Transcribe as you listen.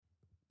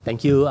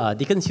Thank you,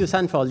 Deacon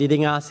Susan, for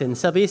leading us in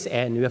service,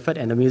 and Wilfred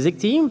and the music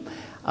team.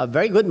 A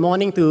very good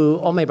morning to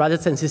all my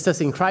brothers and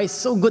sisters in Christ.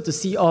 So good to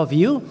see all of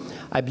you.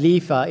 I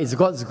believe it's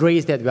God's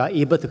grace that we are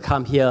able to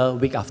come here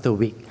week after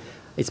week.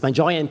 It's my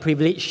joy and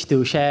privilege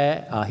to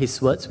share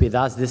His words with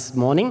us this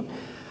morning.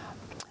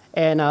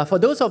 And for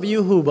those of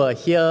you who were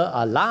here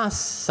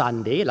last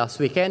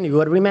weekend, you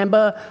will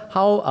remember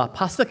how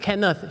Pastor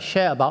Kenneth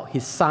shared about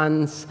his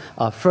son's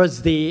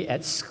first day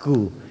at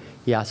school.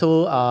 Yeah,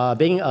 so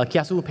being a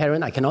Kiasu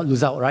parent, I cannot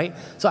lose out, right?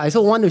 So I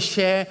also want to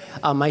share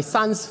my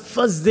son's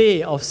first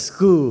day of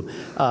school.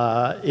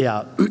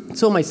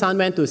 So my son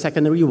went to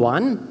secondary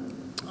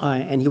 1,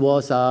 and he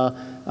was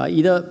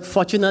either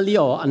fortunately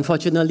or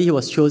unfortunately, he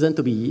was chosen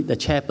to be the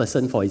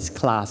chairperson for his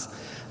class.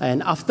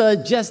 And after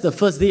just the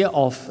first day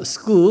of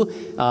school,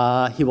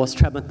 he was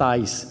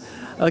traumatized.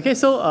 Okay,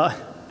 so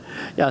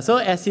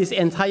as his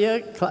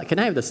entire class, can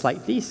I have the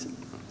slide, please?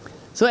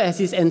 So as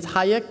his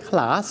entire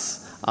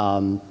class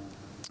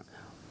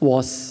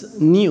was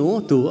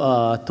new to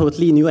a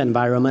totally new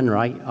environment,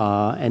 right?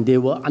 And they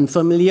were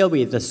unfamiliar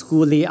with the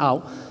school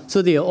layout.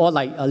 So they were all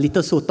like a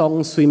little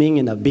sotong swimming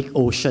in a big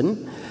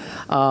ocean.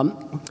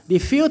 He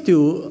failed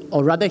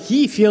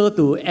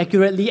to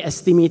accurately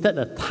estimate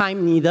the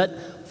time needed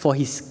for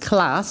his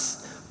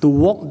class to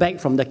walk back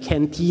from the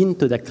canteen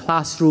to the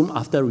classroom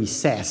after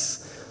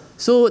recess.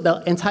 So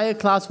the entire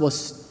class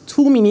was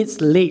 2 minutes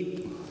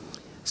late.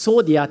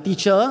 So their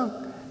teacher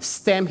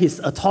stamped his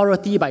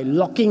authority by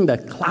locking the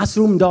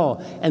classroom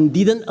door and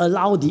didn't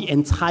allow the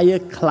entire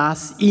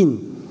class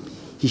in.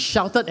 He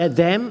shouted at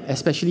them,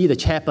 especially the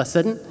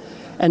chairperson,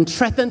 and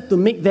threatened to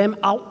make them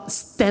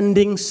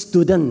outstanding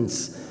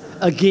students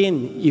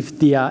again if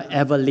they are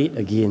ever late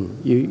again.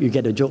 You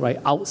get the joke,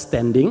 right?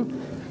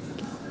 Outstanding.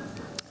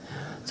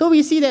 So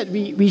we see that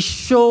we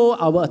show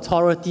our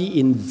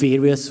authority in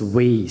various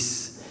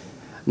ways.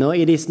 No,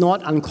 it is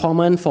not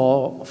uncommon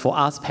for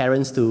us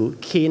parents to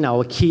cane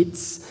our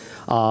kids,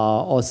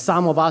 or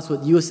some of us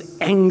would use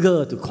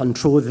anger to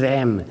control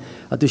them,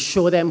 to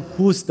show them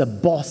who's the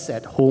boss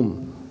at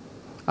home.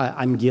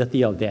 I'm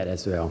guilty of that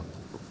as well.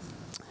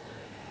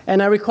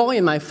 And I recall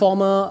in my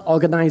former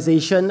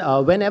organization,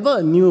 whenever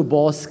a new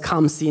boss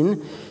comes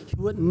in, he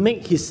would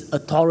make his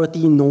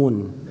authority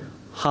known.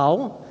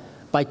 How?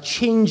 By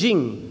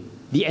changing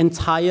the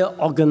entire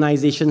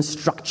organization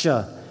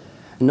structure.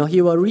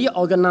 He will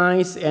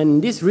reorganize,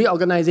 and this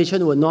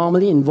reorganization will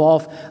normally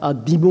involve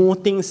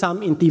demoting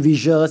some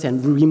individuals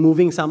and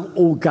removing some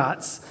old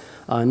guards,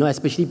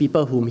 especially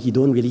people whom he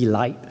don't really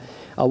like,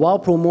 while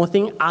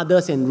promoting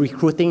others and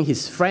recruiting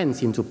his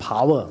friends into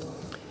power,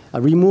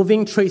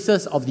 removing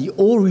traces of the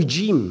old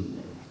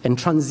regime and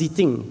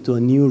transiting to a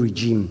new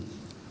regime.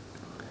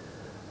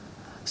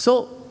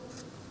 So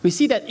we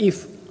see that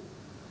if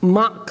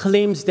Mark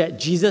claims that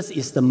Jesus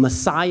is the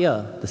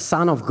Messiah, the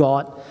Son of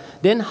God,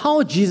 then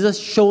how Jesus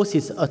shows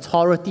his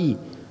authority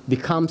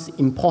becomes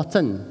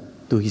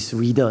important to his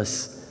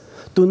readers,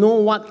 to know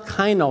what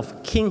kind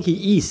of king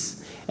he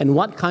is and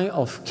what kind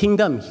of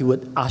kingdom he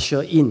would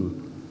usher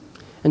in.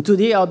 And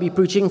today I'll be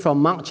preaching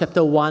from Mark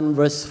chapter 1,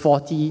 verse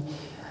 40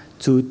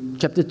 to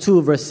chapter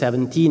 2, verse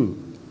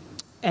 17.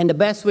 And the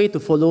best way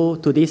to follow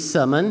today's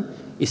sermon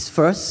is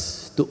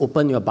first to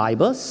open your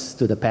Bibles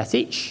to the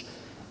passage,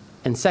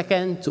 and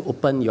second, to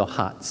open your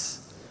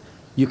hearts.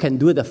 You can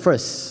do the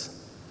first,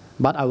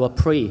 but I will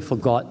pray for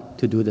God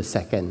to do the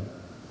second.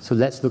 So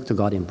let's look to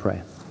God in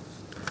prayer.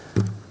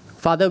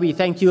 Father, we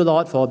thank you,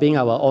 Lord, for being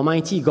our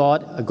almighty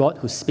God, a God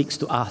who speaks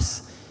to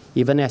us,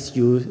 even as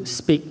you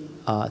speak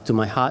to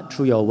my heart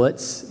through your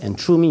words and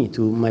through me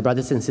to my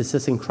brothers and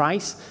sisters in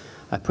Christ.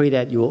 I pray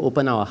that you will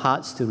open our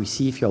hearts to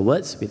receive your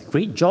words with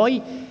great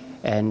joy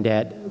and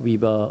that we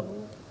will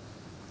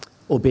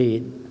obey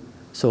it.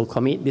 So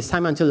commit this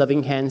time unto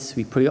loving hands.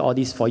 We pray all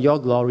this for your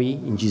glory.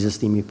 In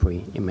Jesus' name we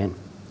pray. Amen.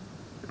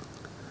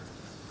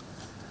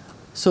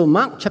 So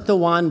Mark chapter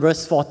 1,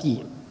 verse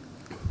 40.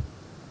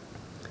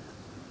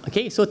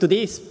 Okay, so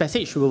today's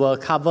passage we will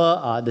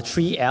cover the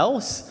 3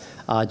 L's.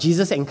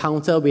 Jesus'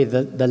 encounter with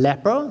the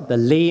leper, the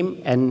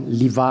lame, and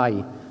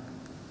Levi.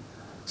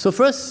 So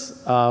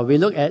first, we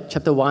look at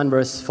chapter 1,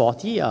 verse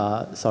 40.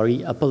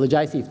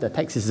 Apologize if the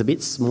text is a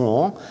bit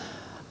small.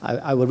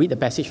 I will read the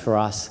passage for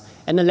us.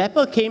 And the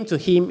leper came to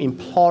him,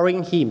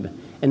 imploring him,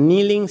 and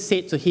kneeling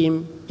said to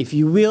him, "If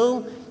you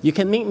will, you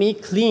can make me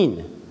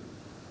clean."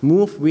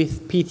 Moved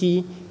with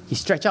pity, he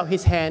stretched out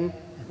his hand,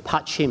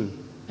 touched him,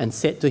 and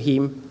said to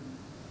him,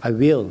 "I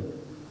will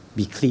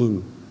be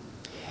clean."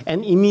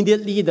 And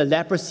immediately the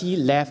leprosy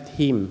left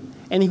him,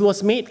 and he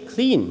was made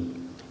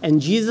clean.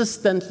 And Jesus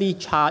sternly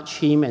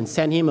charged him and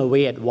sent him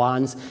away at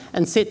once,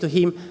 and said to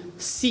him,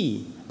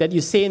 "See that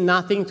you say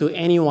nothing to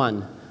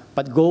anyone,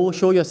 but go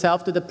show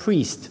yourself to the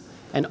priest,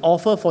 and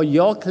offer for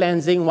your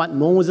cleansing what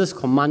Moses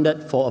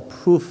commanded for a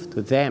proof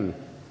to them."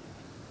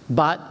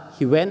 But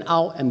he went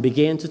out and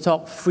began to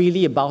talk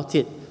freely about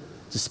it,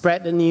 to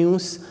spread the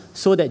news,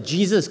 so that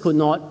Jesus could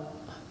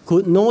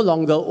no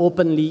longer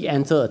openly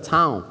enter a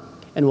town,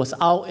 and was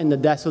out in the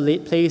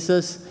desolate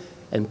places,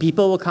 and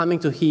people were coming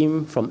to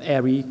him from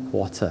every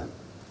quarter.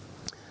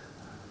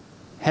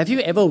 Have you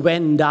ever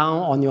went down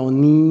on your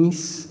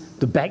knees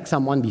to beg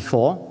someone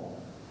before?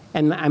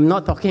 And I'm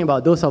not talking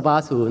about those of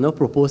us who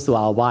propose to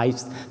our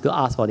wives to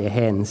ask for their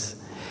hands.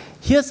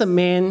 Here's a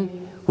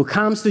man who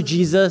comes to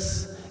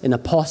Jesus in a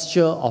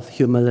posture of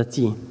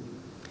humility,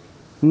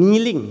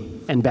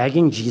 kneeling and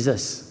begging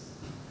Jesus.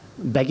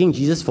 Begging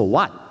Jesus for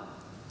what?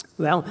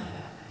 Well,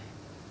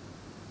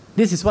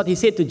 this is what he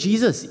said to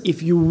Jesus: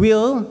 "If you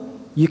will,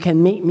 you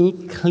can make me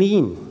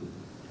clean."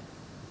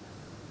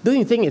 Don't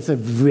you think it's a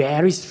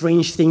very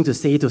strange thing to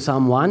say to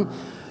someone?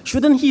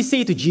 Shouldn't he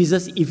say to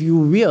Jesus, "If you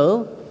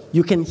will,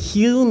 you can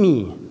heal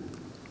me"?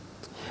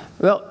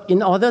 Well,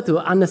 in order to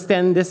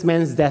understand this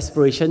man's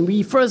desperation,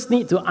 we first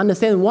need to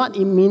understand what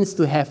it means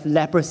to have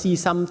leprosy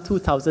some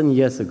 2,000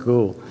 years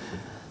ago.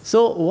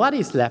 So, what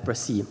is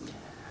leprosy?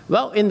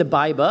 Well, in the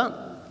Bible,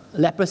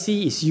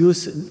 leprosy is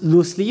used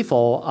loosely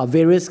for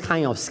various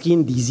kinds of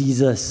skin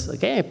diseases,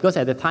 okay? Because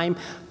at the time,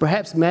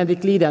 perhaps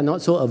medically they are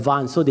not so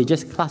advanced, so they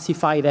just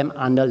classify them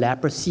under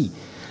leprosy.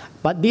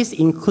 But this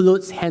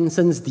includes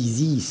Hansen's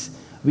disease,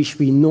 which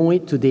we know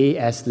it today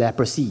as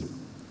leprosy.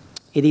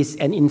 It is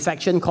an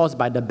infection caused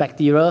by the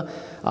bacteria,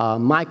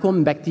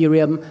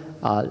 Mycobacterium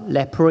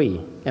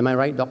leprae. Am I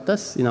right,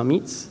 doctors, in our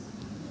midst?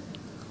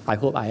 I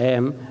hope I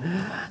am.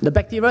 The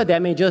bacteria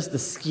damages the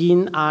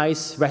skin,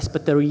 eyes,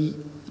 respiratory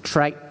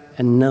tract,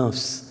 and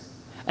nerves.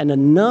 And the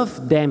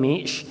nerve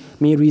damage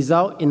may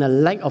result in a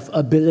lack of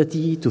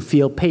ability to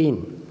feel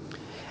pain.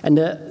 And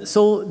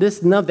so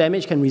this nerve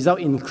damage can result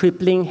in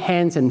crippling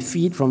hands and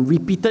feet from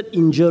repeated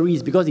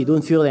injuries because they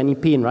don't feel any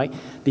pain, right?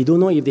 They don't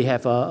know if they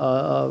have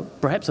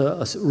perhaps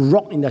a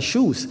rock in their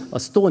shoes, a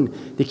stone.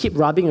 They keep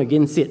rubbing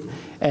against it.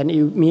 And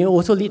it may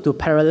also lead to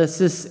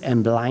paralysis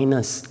and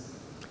blindness.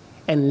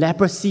 And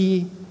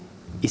leprosy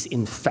is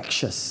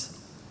infectious.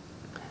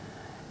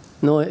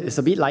 No, it's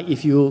a bit like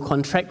if you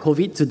contract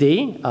COVID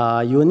today,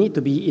 you will need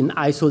to be in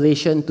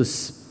isolation to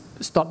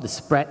stop the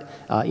spread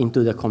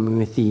into the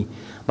community.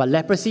 But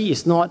leprosy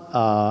is not,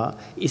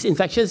 it's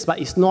infectious, but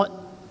it's not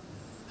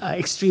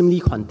extremely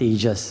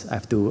contagious. I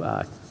have to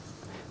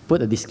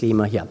put a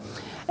disclaimer here.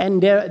 And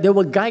there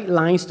were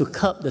guidelines to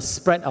curb the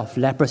spread of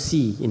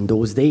leprosy in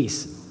those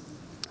days.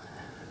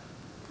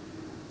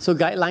 So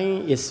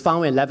guideline is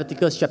found in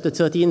Leviticus chapter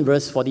 13,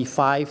 verse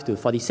 45 to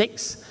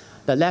 46.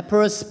 The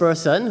leprous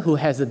person who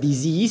has a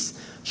disease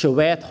shall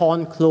wear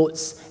torn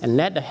clothes and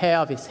let the hair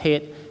of his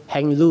head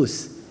hang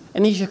loose.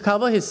 And he shall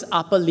cover his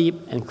upper lip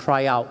and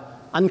cry out,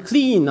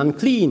 "Unclean,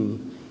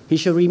 unclean." He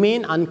shall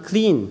remain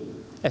unclean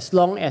as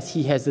long as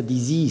he has the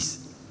disease.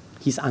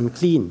 He's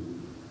unclean.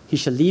 He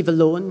shall live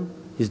alone.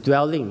 His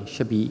dwelling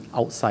shall be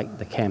outside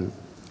the camp.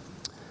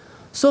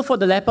 So for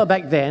the leper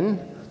back then,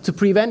 to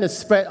prevent the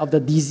spread of the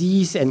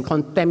disease and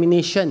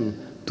contamination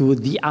to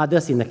the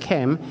others in the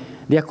camp,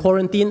 they are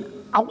quarantined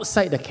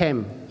outside the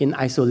camp in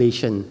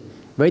isolation.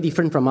 Very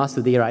different from us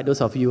today, right?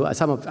 Those of you, I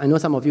know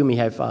some of you may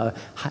have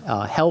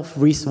health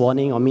risk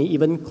warning or may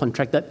even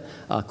contracted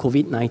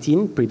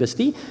COVID-19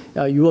 previously.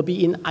 You will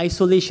be in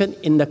isolation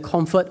in the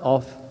comfort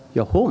of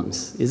your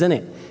homes, isn't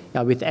it?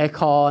 With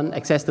aircon,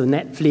 access to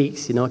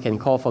Netflix, can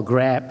call for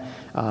Grab.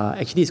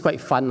 Actually, it's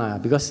quite fun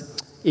because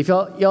if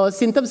your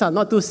symptoms are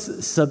not too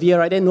severe,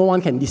 right, then no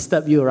one can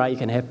disturb you, right? You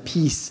can have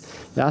peace.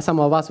 Some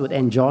of us would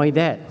enjoy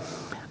that.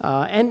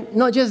 And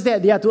not just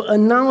that, they are to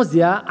announce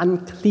their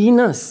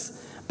uncleanness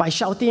by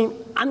shouting,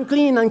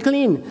 "Unclean,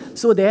 unclean,"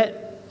 so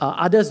that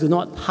others do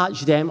not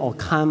touch them or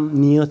come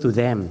near to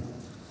them.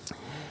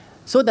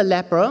 So the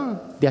leper,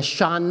 they are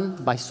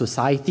shunned by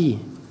society.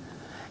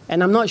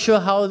 And I'm not sure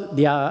how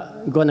they are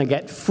going to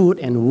get food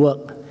and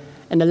work.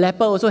 And the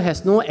leper also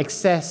has no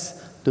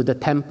access to the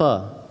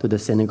temple, to the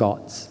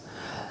synagogues.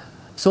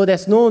 So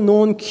there's no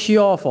known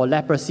cure for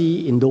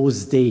leprosy in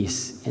those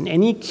days. And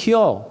any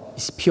cure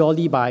is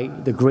purely by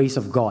the grace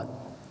of God.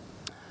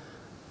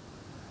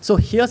 So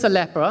here's a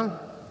leper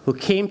who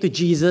came to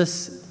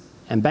Jesus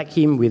and begged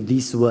him with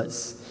these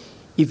words: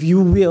 "If you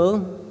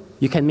will,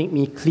 you can make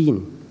me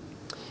clean."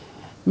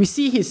 We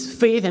see his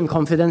faith and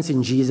confidence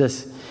in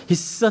Jesus. He's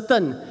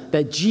certain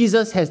that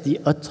Jesus has the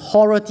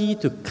authority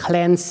to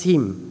cleanse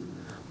him.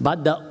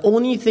 But the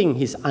only thing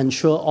he's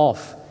unsure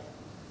of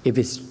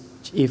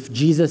if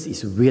Jesus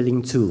is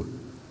willing to.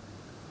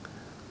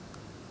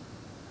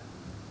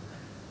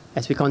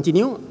 As we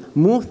continue,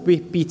 moved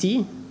with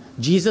pity,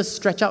 Jesus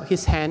stretched out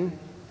his hand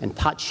and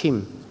touched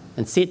him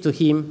and said to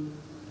him,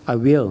 "I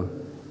will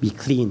be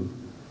clean."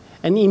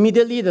 And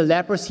immediately the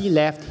leprosy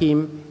left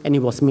him and he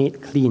was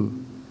made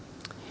clean.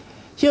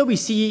 Here we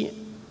see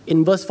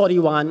in verse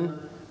 41,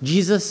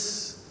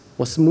 Jesus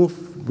was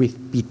moved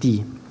with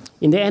pity.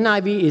 In the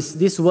NIV,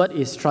 this word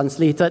is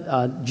translated,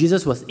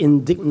 Jesus was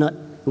indignant,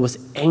 he was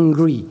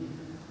angry.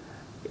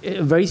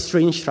 A very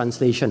strange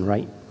translation,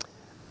 right?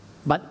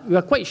 But we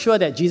are quite sure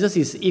that Jesus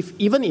is,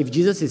 even if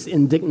Jesus is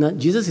indignant,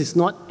 Jesus is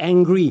not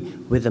angry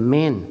with the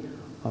man.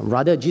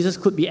 Rather, Jesus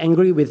could be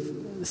angry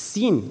with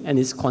sin and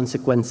its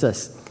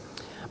consequences.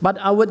 But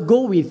I would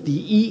go with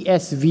the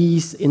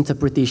ESV's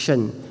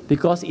interpretation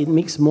because it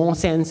makes more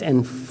sense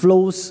and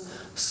flows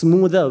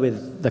smoother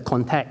with the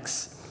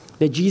context.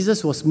 that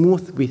Jesus was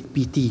moved with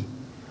pity.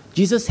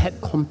 Jesus had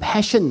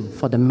compassion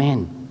for the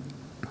man.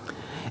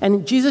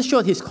 And Jesus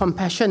showed his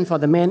compassion for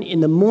the man in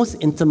the most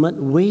intimate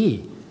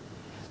way.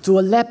 To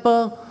a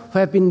leper who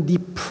had been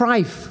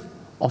deprived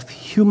of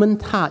human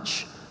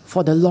touch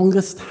for the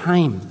longest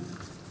time,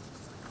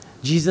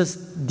 Jesus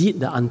did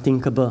the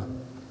unthinkable.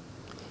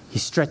 He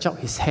stretched out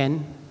his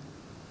hand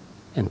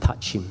and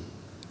touched him.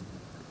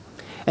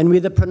 And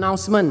with the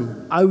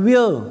pronouncement, "I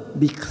will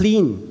be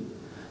clean,"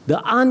 the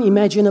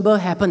unimaginable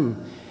happened.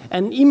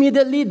 And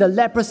immediately the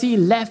leprosy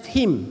left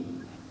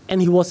him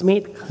and he was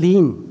made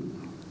clean.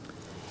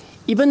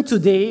 Even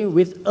today,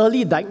 with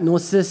early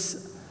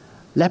diagnosis,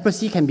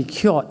 leprosy can be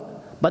cured,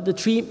 but the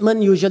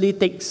treatment usually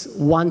takes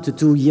 1 to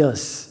 2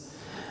 years.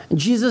 And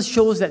Jesus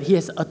shows that he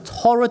has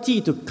authority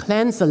to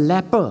cleanse a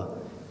leper,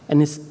 and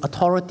his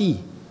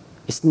authority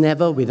is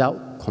never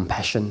without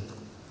compassion.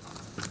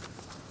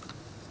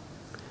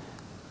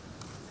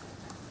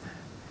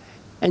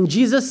 And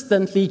Jesus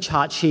sternly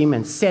charged him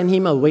and sent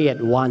him away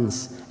at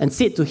once and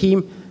said to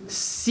him,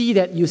 "See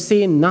that you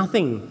say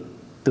nothing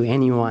to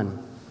anyone."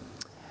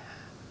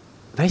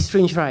 Very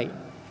strange, right?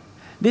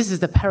 This is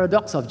the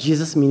paradox of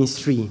Jesus'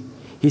 ministry.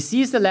 He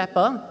sees the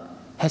leper,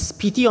 has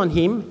pity on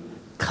him,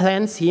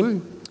 cleanses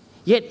him,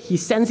 yet he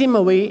sends him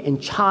away and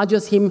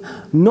charges him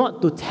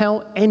not to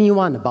tell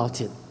anyone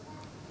about it.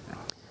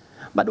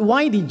 But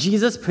why did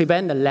Jesus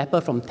prevent the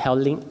leper from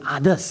telling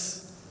others?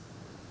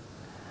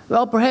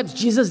 Well, perhaps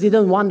Jesus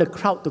didn't want the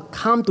crowd to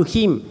come to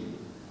him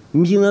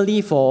merely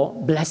for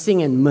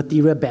blessing and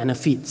material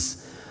benefits.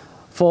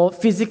 For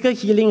physical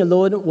healing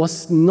alone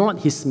was not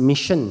his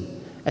mission,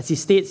 as he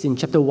states in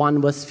chapter 1,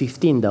 verse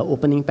 15, the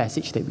opening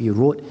passage that we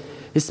wrote.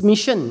 His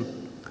mission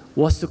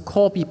was to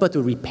call people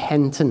to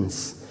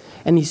repentance,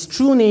 and his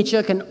true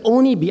nature can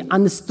only be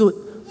understood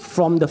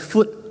from the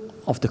foot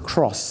of the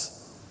cross.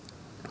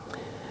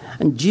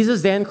 And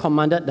Jesus then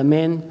commanded the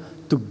man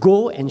to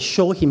go and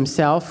show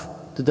himself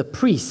to the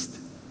priest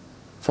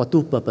for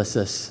 2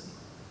 purposes.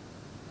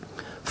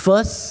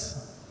 First,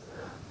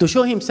 to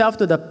show himself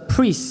to the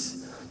priest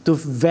to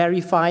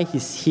verify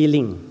his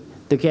healing,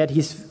 to get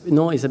his,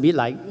 it's a bit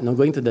like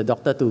going to the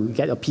doctor to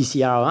get a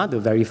PCR to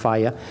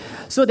verify,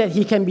 so that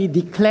he can be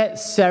declared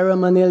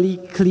ceremonially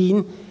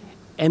clean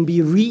and be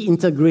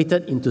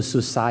reintegrated into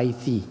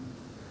society.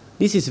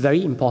 This is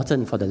very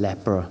important for the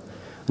leper.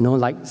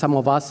 Like some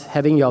of us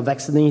having your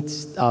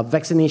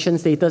vaccination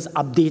status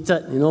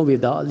updated,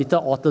 with the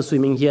little otter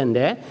swimming here and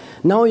there.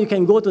 Now you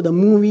can go to the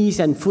movies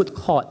and food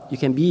court. You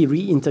can be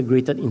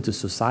reintegrated into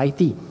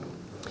society.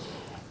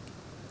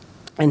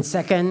 And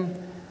second,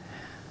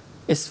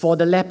 is for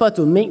the leper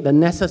to make the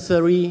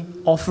necessary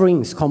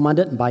offerings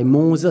commanded by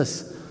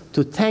Moses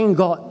to thank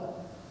God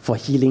for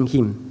healing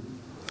him.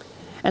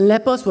 And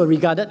lepers were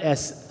regarded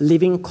as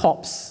living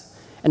corpses.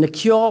 And the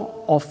cure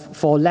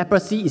for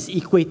leprosy is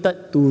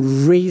equated to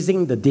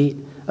raising the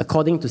dead,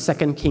 according to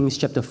 2 Kings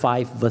chapter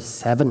 5, verse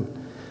 7.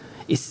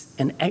 It's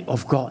an act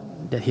of God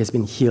that he has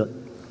been healed.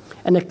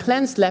 And the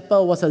cleansed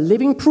leper was a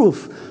living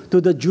proof to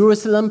the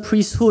Jerusalem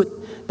priesthood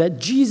that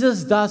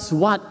Jesus does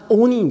what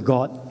only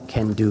God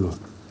can do.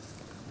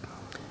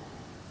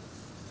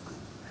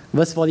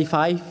 Verse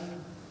 45,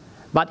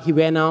 but he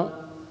went out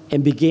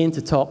and began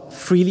to talk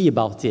freely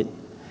about it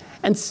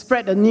and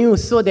spread the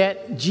news so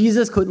that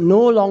Jesus could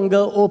no longer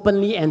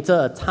openly enter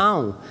a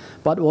town,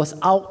 but was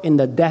out in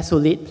the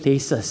desolate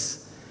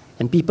places,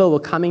 and people were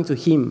coming to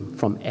him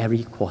from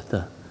every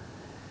quarter.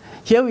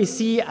 Here we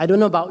see, I don't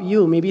know about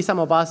you, maybe some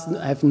of us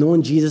have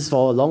known Jesus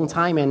for a long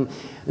time, and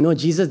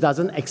Jesus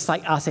doesn't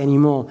excite us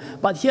anymore.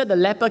 But here the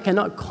leper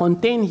cannot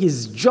contain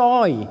his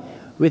joy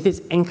with his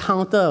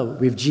encounter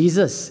with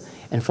Jesus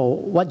and for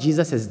what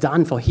Jesus has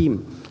done for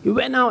him. He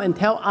went out and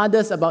tell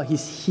others about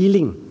his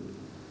healing.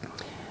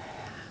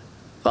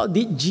 Well,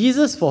 did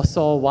Jesus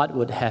foresaw what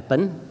would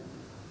happen?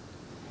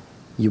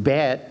 You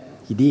bet,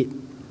 he did.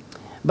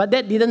 But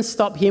that didn't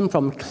stop him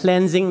from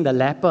cleansing the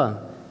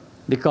leper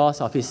because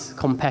of his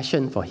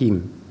compassion for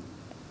him.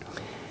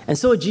 And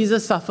so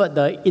Jesus suffered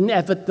the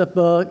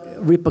inevitable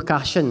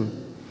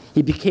repercussion.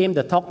 He became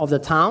the talk of the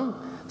town,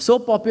 so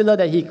popular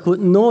that he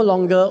could no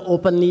longer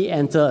openly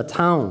enter a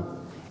town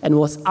and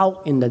was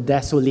out in the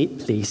desolate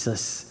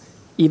places.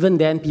 Even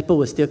then, people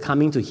were still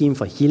coming to him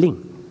for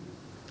healing.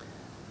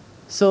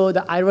 So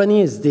the irony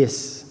is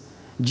this: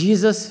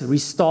 Jesus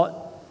restored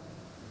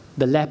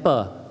the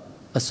leper,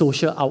 a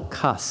social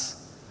outcast,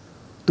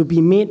 to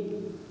be made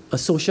a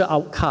social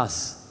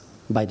outcast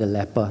by the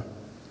leper.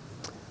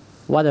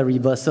 What a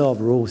reversal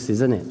of roles,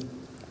 isn't it?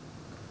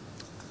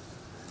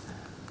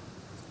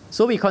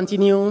 So we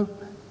continue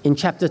in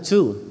chapter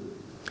 2.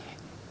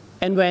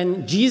 And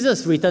when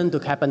Jesus returned to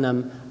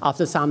Capernaum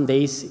after some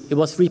days, it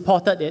was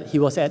reported that he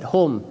was at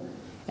home,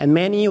 and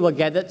many were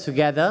gathered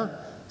together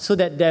so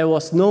that there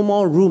was no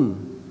more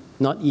room,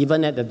 not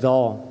even at the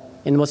door,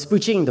 and was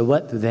preaching the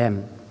word to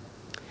them.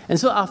 And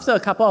so after a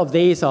couple of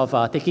days of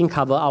taking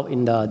cover out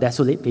in the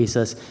desolate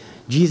places,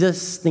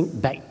 Jesus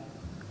sneaked back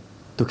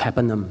to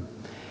Capernaum.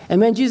 And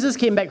when Jesus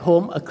came back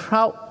home, a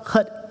crowd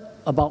heard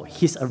about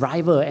his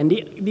arrival, and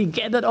they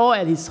gathered all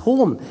at his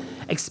home,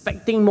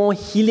 expecting more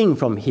healing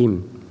from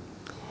him.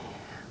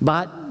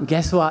 But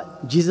guess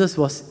what? Jesus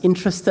was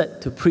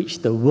interested to preach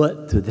the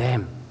word to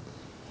them.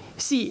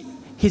 See,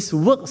 his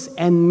works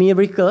and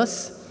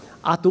miracles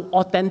are to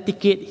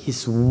authenticate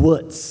his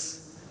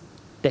words,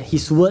 that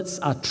his words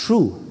are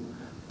true,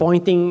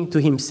 pointing to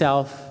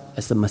himself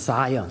as the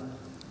Messiah.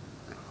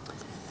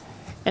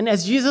 And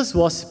as Jesus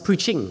was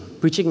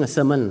preaching a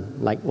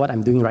sermon like what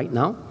I'm doing right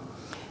now,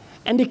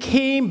 and they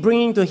came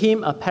bringing to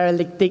him a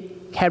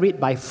paralytic carried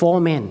by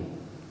 4 men.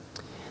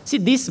 See,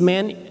 this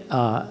man,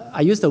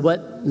 I use the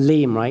word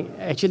lame, right?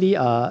 Actually,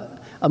 a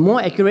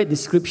more accurate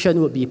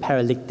description would be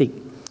paralytic.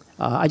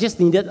 I just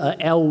needed an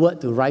L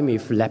word to rhyme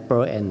with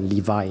leper and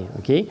Levi,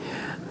 okay?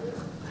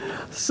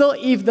 So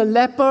if the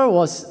leper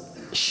was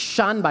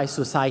shunned by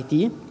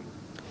society,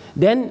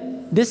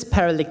 then this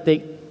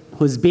paralytic,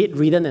 who's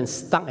bedridden and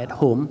stuck at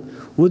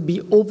home, would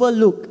be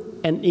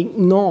overlooked and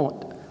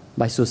ignored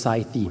by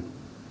society,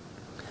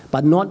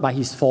 but not by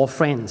his 4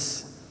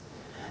 friends.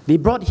 They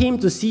brought him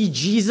to see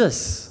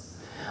Jesus.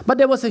 But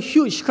there was a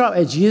huge crowd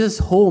at Jesus'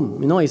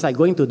 home. You know, it's like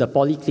going to the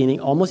polyclinic,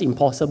 almost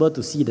impossible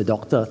to see the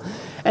doctor.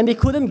 And they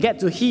couldn't get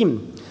to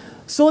him.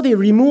 So they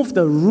removed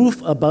the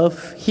roof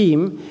above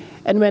him,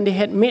 and when they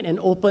had made an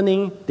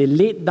opening, they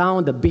laid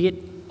down the bed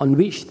on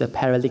which the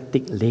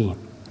paralytic lay.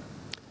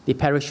 They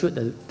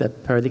parachuted the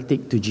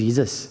paralytic to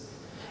Jesus.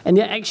 And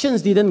their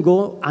actions didn't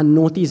go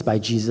unnoticed by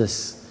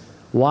Jesus.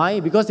 Why?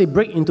 Because they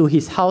break into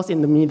his house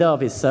in the middle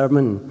of his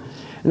sermon.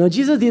 You know,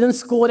 Jesus didn't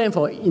scold them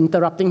for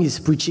interrupting his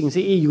preaching,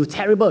 say, hey, you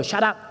terrible,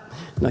 shut up.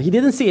 No, he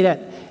didn't say that.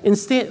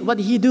 Instead, what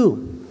did he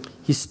do?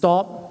 He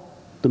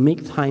stopped to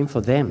make time for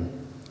them.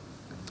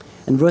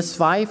 And verse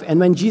 5, and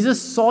when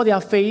Jesus saw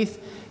their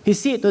faith, he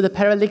said to the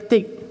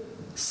paralytic,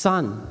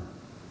 son,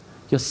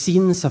 your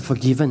sins are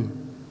forgiven.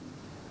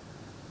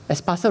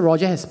 As Pastor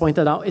Roger has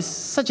pointed out, it's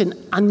such an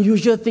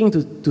unusual thing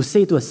to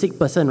say to a sick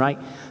person, right?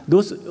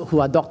 Those who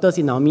are doctors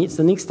in our midst,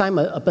 the next time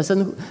a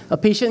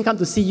patient comes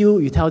to see you,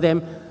 you tell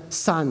them,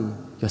 son,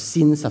 your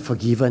sins are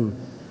forgiven.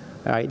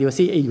 All right? They will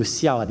say, hey, you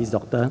siao, this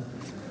doctor.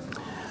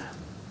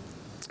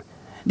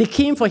 They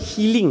came for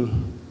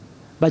healing,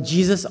 but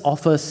Jesus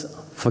offers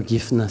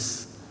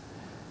forgiveness.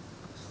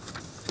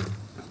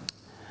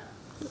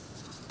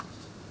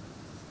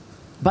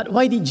 But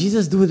why did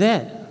Jesus do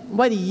that?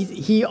 Why did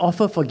he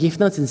offer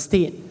forgiveness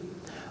instead?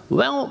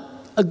 Well,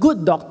 a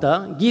good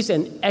doctor gives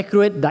an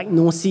accurate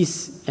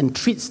diagnosis and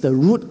treats the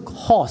root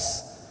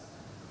cause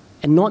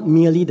and not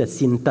merely the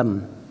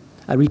symptom.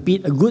 I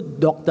repeat, a good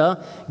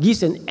doctor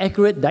gives an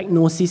accurate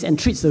diagnosis and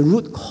treats the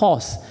root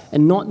cause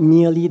and not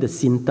merely the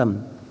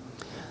symptom.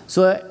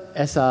 So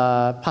as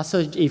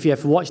Pastor, if you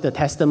have watched the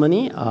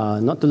testimony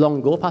not too long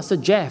ago, Pastor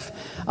Jeff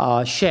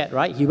shared,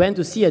 right? He went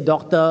to see a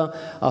doctor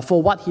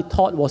for what he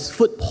thought was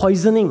food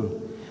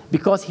poisoning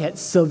because he had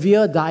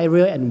severe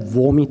diarrhea and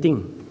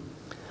vomiting.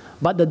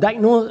 But the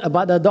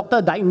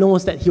doctor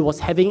diagnosed that he was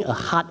having a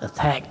heart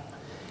attack.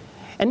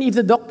 And if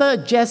the doctor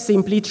just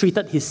simply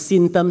treated his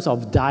symptoms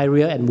of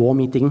diarrhea and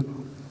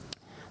vomiting,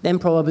 then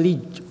probably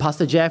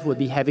Pastor Jeff would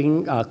be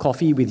having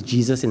coffee with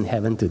Jesus in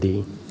heaven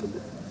today.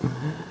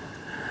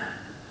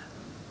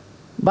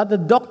 But the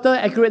doctor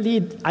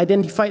accurately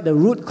identified the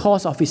root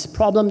cause of his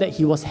problem, that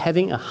he was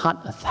having a heart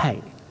attack.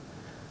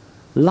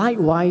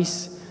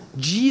 Likewise,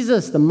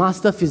 Jesus, the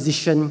master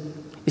physician,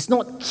 is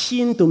not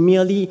keen to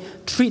merely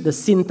treat the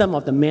symptom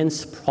of the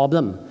man's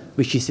problem,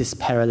 which is his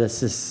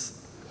paralysis.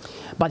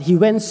 But he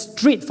went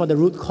straight for the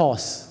root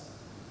cause,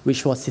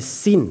 which was his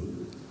sin.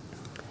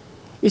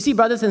 You see,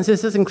 brothers and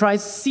sisters in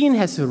Christ, sin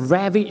has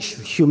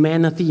ravaged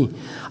humanity.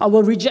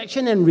 Our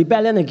rejection and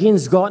rebellion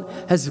against God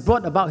has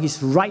brought about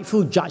his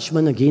rightful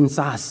judgment against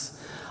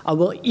us.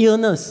 Our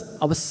illness,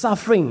 our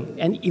suffering,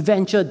 and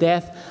eventual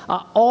death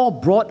are all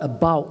brought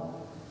about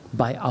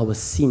by our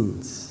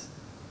sins.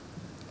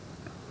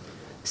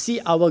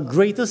 See, our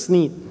greatest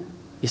need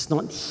is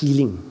not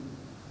healing,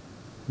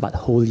 but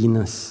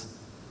holiness.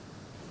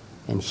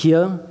 And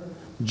here,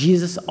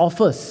 Jesus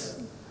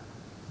offers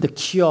the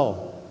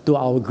cure to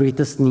our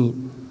greatest need,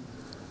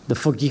 the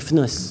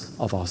forgiveness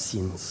of our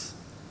sins.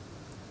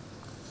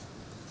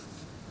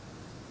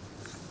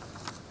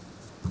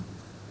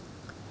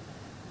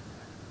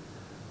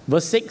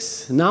 Verse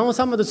 6, now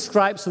some of the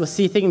scribes were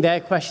sitting there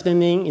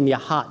questioning in their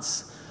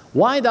hearts,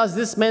 why does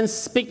this man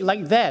speak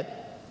like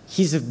that?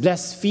 He's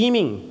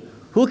blaspheming.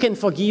 Who can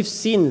forgive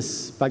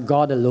sins but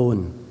God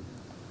alone?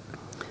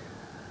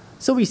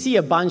 So we see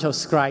a bunch of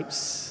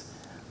scribes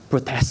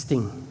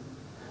protesting.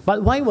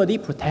 But why were they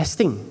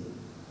protesting?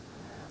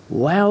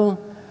 Well,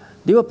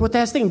 they were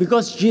protesting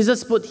because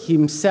Jesus put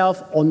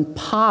himself on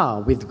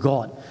par with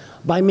God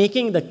by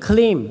making the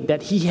claim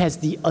that he has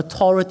the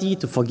authority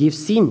to forgive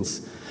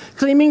sins.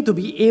 Claiming to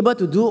be able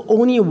to do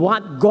only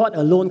what God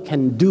alone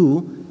can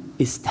do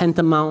is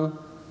tantamount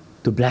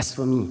to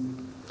blasphemy.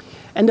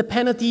 And the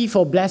penalty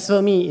for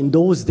blasphemy in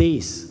those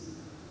days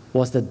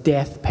was the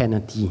death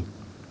penalty.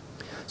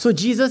 So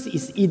Jesus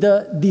is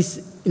either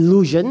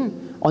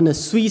disillusioned on a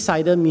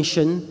suicidal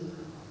mission,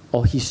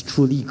 or he's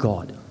truly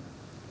God.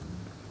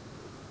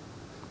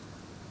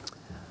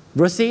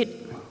 Verse 8,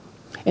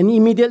 and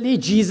immediately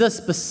Jesus,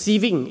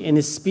 perceiving in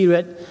his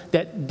spirit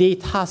that they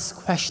thus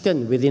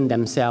questioned within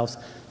themselves,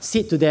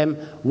 said to them,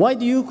 why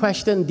do you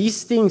question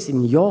these things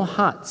in your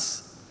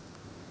hearts?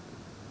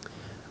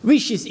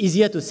 Which is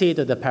easier to say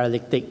to the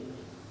paralytic,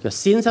 your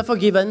sins are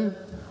forgiven,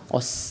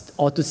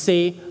 or to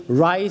say,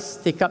 rise,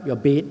 take up your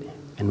bed,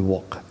 and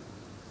walk?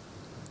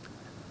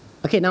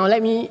 Okay, now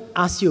let me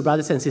ask you,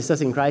 brothers and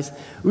sisters in Christ,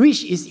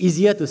 which is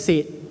easier to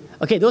say?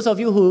 Okay, those of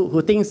you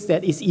who think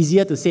that it's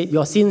easier to say,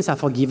 your sins are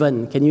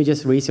forgiven, can you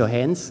just raise your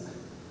hands?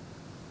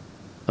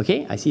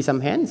 Okay, I see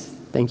some hands.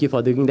 Thank you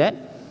for doing that.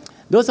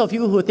 Those of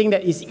you who think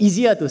that it's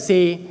easier to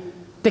say,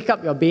 take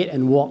up your bed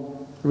and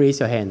walk, raise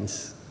your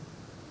hands.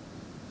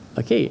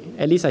 Okay,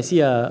 at least I see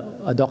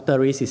a doctor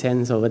raise his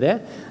hands over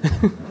there.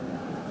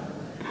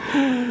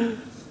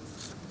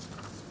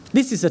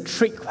 This is a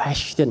trick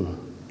question.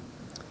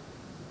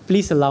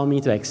 Please allow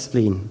me to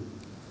explain.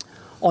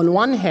 On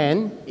one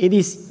hand, it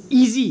is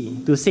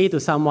easy to say to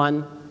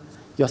someone,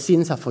 your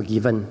sins are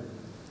forgiven,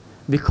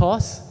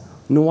 because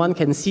no one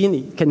can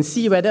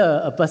see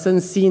whether a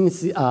person's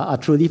sins are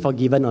truly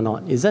forgiven or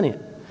not, isn't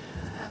it?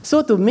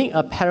 So to make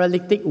a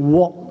paralytic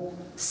walk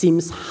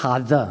seems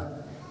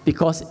harder,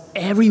 because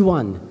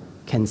everyone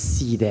can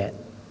see that.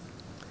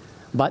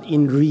 But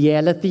in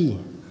reality,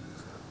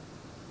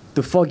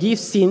 to forgive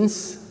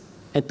sins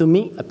and to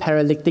make a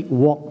paralytic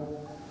walk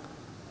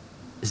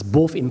is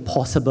both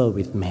impossible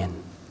with man.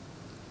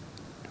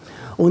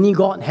 Only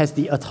God has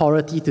the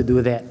authority to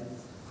do that.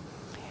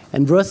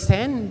 And verse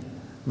 10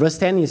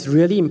 is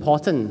really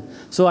important,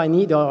 so I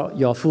need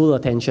your full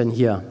attention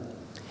here.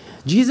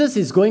 Jesus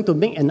is going to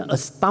make an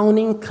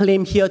astounding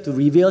claim here to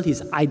reveal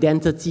his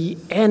identity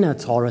and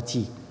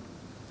authority.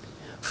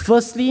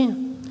 Firstly,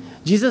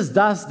 Jesus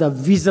does the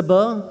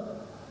visible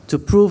to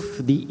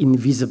prove the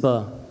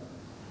invisible.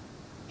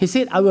 He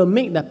said, I will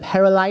make the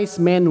paralyzed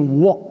man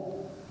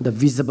walk, the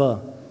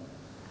visible,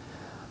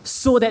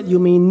 so that you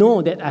may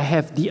know that I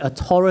have the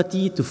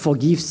authority to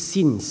forgive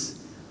sins,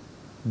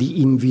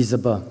 the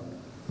invisible.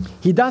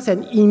 He does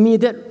an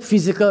immediate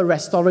physical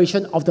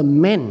restoration of the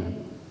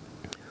man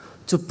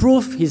to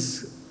prove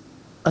his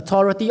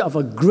authority of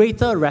a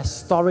greater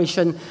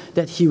restoration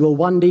that he will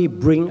one day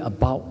bring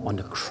about on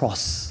the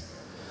cross.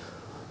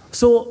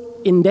 So,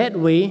 in that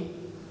way,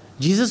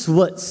 Jesus'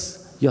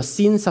 words, your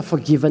sins are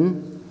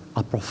forgiven,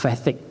 are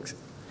prophetic,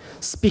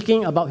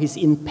 speaking about his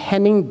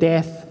impending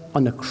death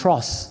on the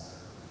cross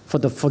for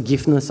the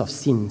forgiveness of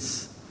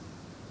sins.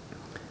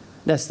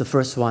 That's the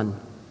first one.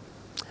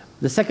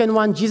 The second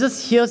one,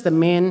 Jesus hears the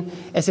man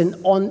as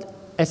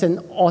an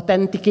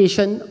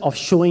authentication of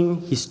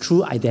showing his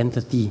true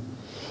identity.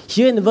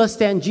 Here in verse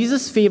 10,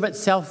 Jesus' favorite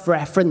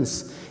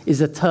self-reference is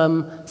the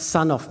term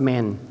Son of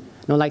Man.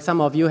 You know, like some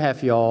of you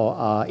have your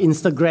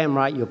Instagram,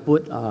 right? You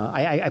put,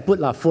 I put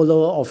a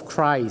follower of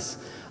Christ,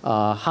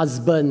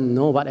 husband,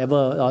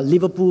 whatever,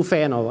 Liverpool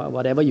fan or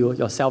whatever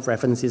your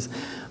self-reference is.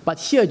 But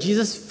here,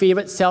 Jesus'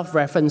 favorite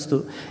self-reference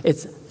to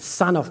it's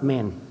Son of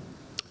Man.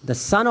 The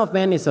Son of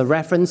Man is a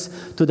reference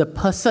to the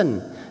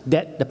person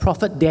that the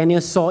prophet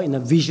Daniel saw in a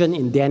vision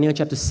in Daniel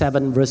chapter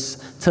 7, verse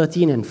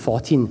 13 and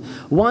 14.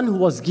 One who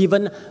was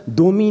given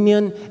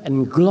dominion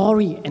and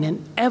glory and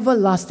an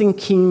everlasting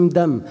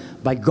kingdom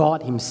by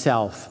God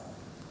himself.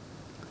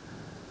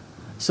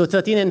 So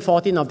 13 and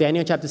 14 of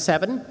Daniel chapter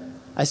 7,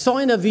 I saw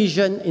in a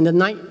vision, in the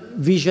night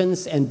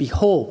visions, and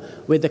behold,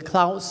 with the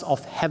clouds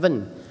of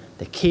heaven,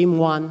 there came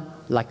one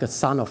like a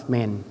son of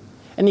man.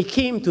 And he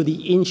came to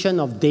the Ancient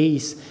of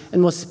Days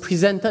and was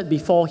presented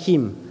before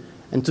him.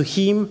 And to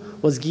him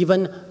was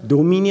given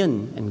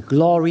dominion and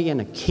glory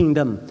and a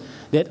kingdom,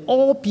 that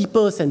all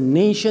peoples and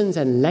nations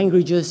and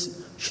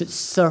languages should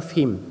serve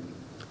him.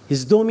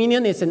 His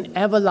dominion is an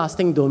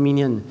everlasting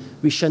dominion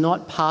which shall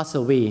not pass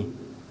away,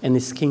 and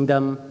his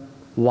kingdom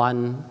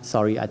was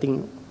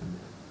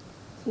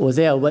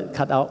there a word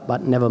cut out,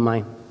 but never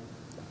mind.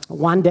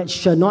 One that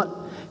shall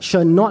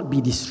not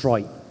be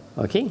destroyed.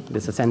 Okay,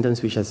 there's a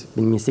sentence which has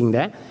been missing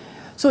there.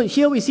 So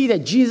here we see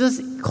that Jesus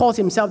calls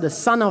himself the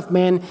Son of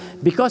Man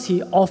because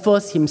he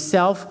offers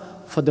himself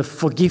for the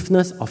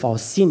forgiveness of our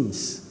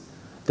sins.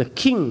 The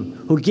King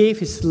who gave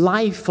his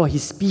life for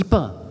his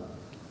people.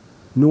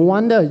 No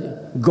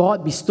wonder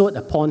God bestowed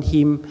upon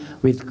him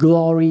with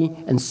glory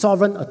and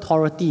sovereign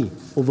authority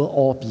over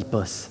all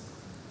peoples.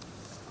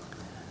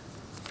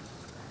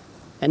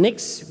 And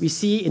next we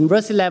see in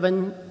verse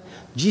 11,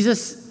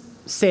 Jesus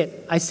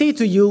said, I say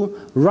to you,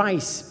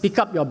 rise, pick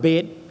up your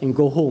bed and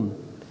go home.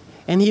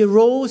 And he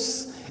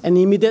rose and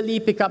immediately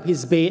picked up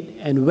his bed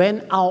and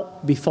went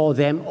out before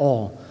them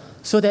all,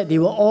 so that they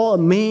were all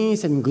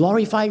amazed and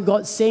glorified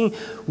God, saying,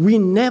 we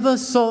never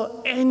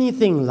saw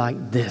anything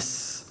like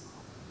this.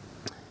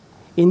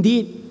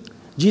 Indeed,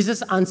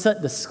 Jesus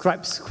answered the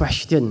scribe's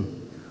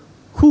question,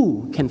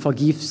 who can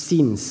forgive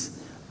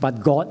sins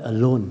but God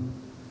alone,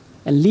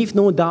 and leave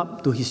no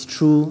doubt to his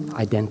true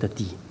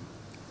identity.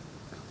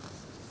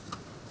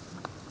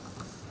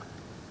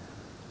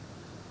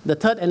 The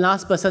third and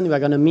last person we are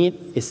going to meet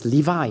is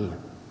Levi.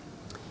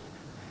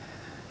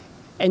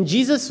 And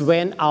Jesus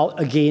went out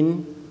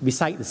again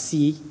beside the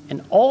sea,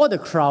 and all the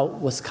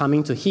crowd was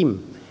coming to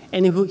him,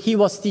 and he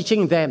was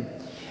teaching them.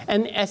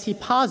 And as he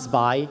passed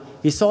by,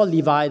 he saw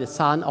Levi, the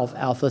son of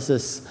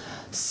Alphaeus,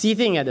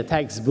 sitting at the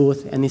tax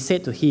booth, and he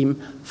said to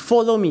him,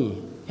 "Follow me."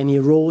 And he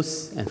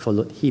rose and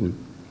followed him.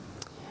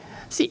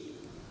 See,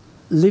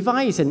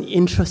 Levi is an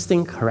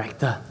interesting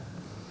character.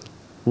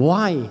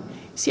 Why?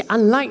 See,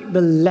 unlike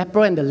the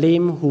leper and the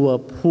lame who were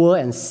poor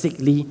and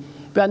sickly,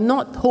 we are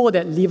not told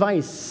that Levi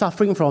is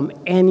suffering from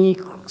any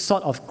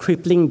sort of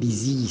crippling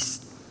disease.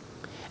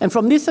 And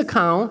from this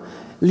account,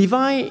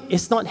 Levi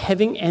is not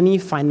having any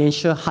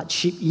financial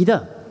hardship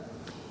either.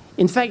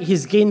 In fact,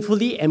 he's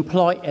gainfully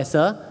employed as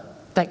a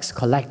tax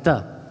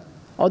collector,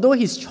 although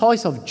his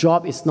choice of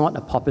job is not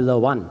a popular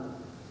one.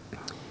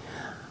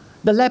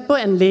 The leper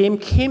and lame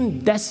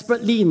came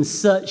desperately in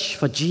search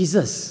for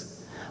Jesus.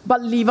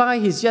 But Levi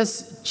is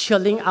just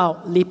chilling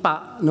out,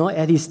 lepak,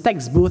 at his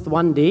tax booth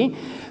one day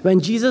when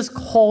Jesus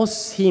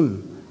calls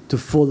him to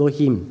follow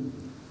him.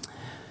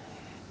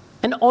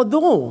 And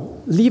although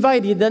Levi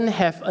didn't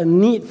have a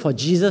need for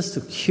Jesus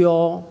to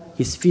cure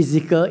his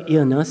physical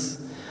illness,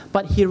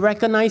 but he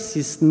recognized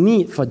his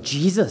need for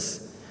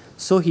Jesus.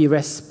 So he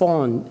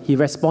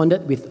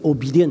responded with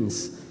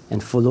obedience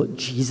and followed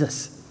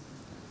Jesus.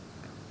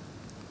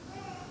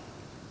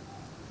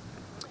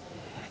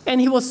 And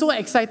he was so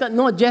excited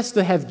not just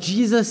to have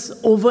Jesus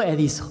over at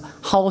his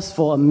house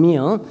for a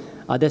meal.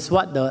 That's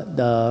what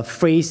the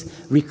phrase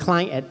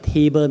recline at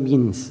table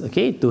means,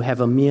 okay? To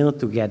have a meal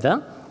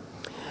together.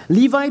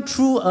 Levi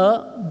threw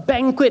a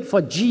banquet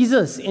for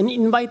Jesus and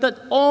invited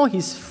all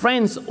his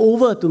friends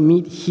over to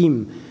meet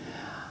him.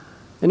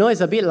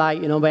 It's a bit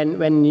like,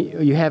 when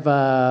you have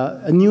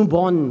a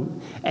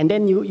newborn and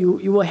then you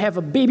will have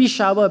a baby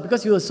shower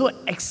because you are so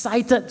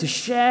excited to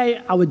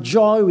share our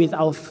joy with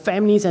our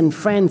families and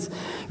friends.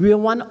 We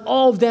want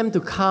all of them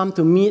to come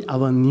to meet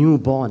our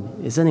newborn,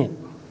 isn't it?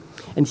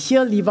 And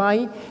here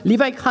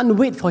Levi can't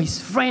wait for his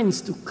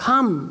friends to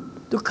come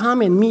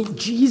and meet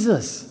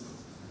Jesus.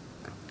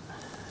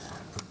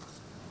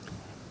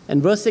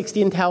 And verse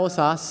 16 tells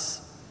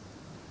us,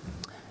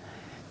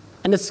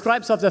 "And the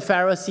scribes of the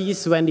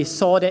Pharisees, when they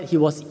saw that he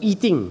was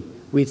eating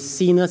with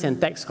sinners and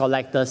tax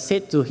collectors,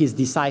 said to his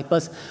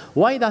disciples,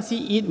 'Why does he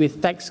eat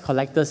with tax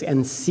collectors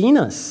and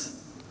sinners?'"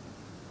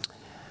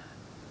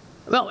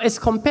 Well, as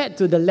compared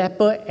to the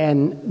leper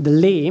and the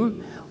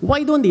lame,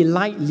 why don't they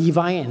like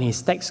Levi and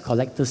his tax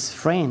collectors'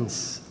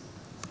 friends?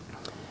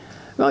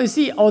 Well, you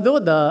see, although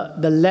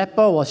the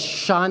leper was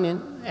shunned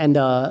and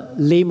the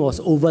lame was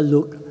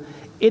overlooked,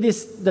 it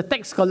is the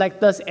tax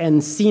collectors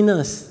and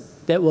sinners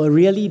that were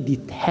really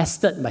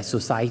detested by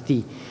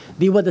society.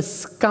 They were the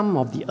scum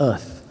of the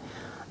earth.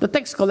 The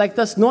tax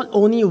collectors not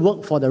only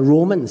worked for the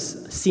Romans,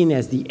 seen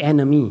as the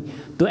enemy,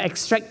 to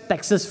extract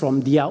taxes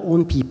from their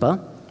own people,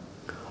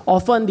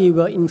 often they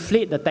will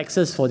inflate the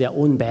taxes for their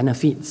own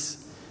benefits.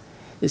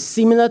 It's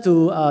similar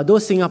to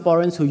those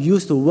Singaporeans who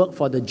used to work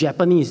for the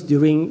Japanese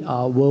during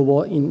World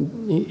War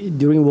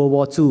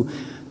II.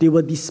 They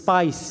were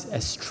despised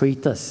as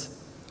traitors.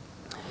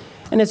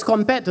 And as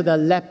compared to the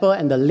leper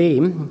and the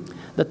lame,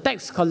 the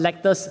tax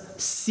collectors'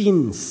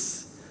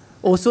 sins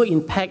also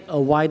impact a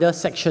wider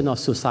section of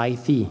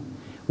society.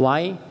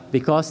 Why?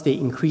 Because they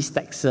increase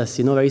taxes.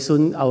 Very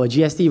soon our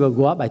GST will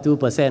go up by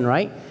 2%,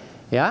 right?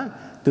 Yeah?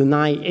 To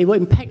 9%. It will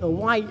impact a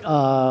wide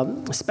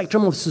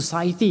spectrum of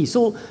society.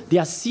 So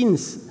their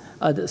sins,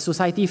 the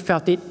society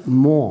felt it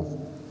more.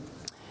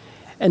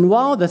 And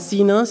while the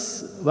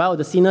sinners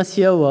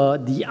here were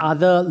the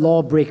other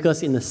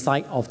lawbreakers in the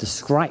sight of the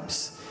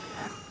scribes.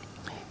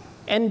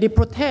 And they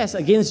protest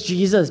against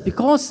Jesus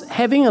because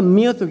having a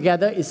meal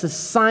together is a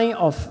sign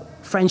of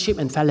friendship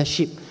and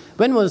fellowship.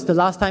 When was the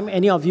last time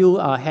any of you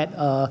had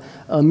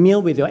a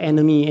meal with your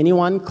enemy?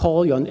 Anyone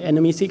call your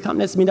enemy, say, "Come,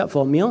 let's meet up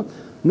for a meal"?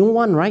 No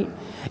one, right?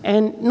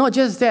 And not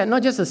just that,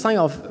 not just a sign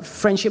of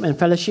friendship and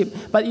fellowship,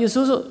 but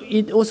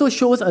it also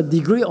shows a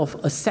degree of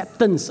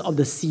acceptance of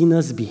the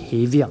sinner's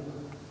behavior.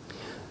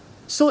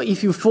 So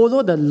if you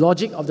follow the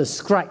logic of the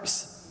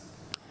scribes,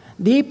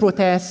 they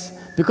protest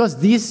because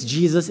this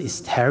Jesus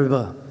is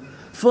terrible.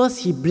 First,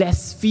 he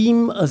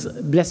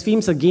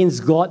blasphemes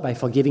against God by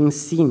forgiving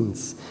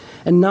sins.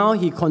 And now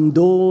he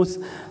condones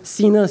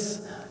sinners'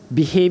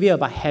 behavior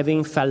by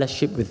having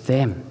fellowship with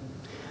them.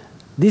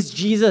 This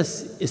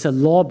Jesus is a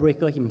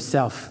lawbreaker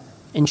himself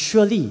and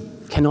surely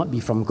cannot be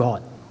from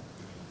God.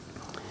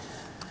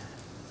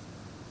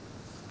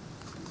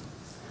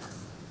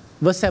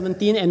 Verse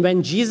 17, "And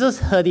when Jesus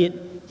heard it,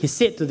 he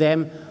said to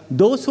them,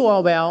 'Those who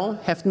are well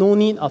have no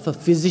need of a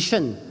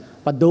physician,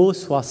 but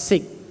those who are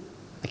sick.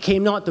 I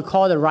came not to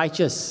call the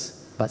righteous,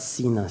 but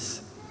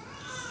sinners.'"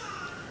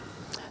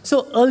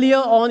 So earlier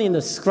on in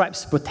the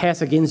scribes'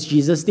 protest against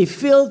Jesus, they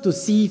failed to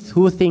see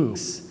two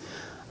things.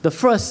 The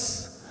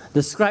first,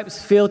 the scribes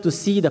failed to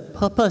see the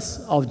purpose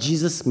of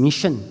Jesus'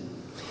 mission.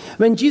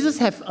 When Jesus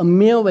had a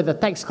meal with the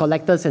tax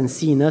collectors and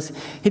sinners,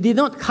 he did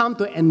not come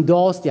to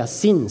endorse their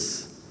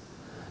sins.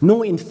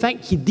 No, in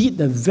fact, he did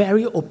the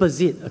very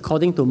opposite,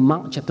 according to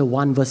Mark chapter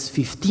 1, verse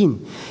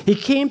 15. He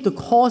came to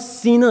call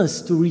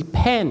sinners to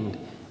repent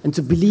and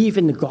to believe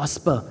in the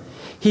gospel.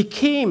 He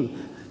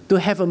came to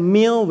have a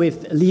meal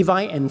with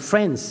Levi and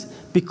friends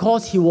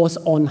because he was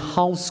on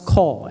house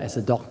call as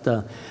a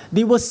doctor.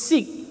 They were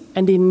sick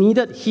and they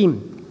needed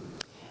him.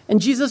 And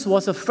Jesus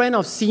was a friend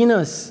of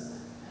sinners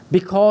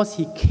because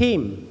he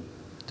came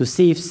to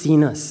save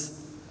sinners.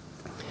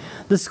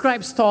 The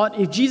scribes thought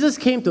if Jesus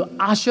came to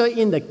usher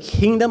in the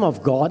kingdom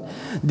of God,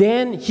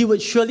 then he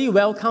would surely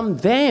welcome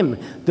them,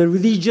 the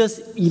religious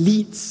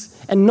elites,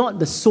 and not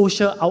the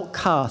social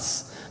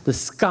outcasts, the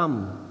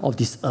scum of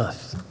this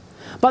earth.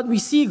 But we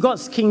see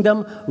God's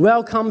kingdom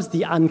welcomes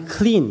the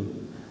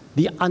unclean,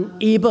 the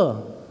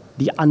unable,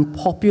 the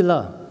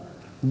unpopular,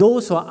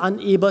 those who are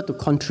unable to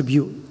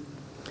contribute.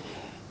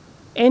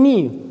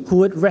 Any who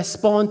would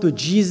respond to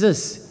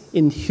Jesus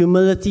in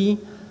humility,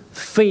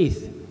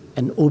 faith,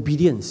 and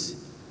obedience,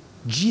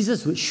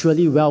 Jesus would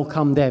surely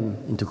welcome them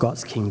into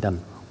God's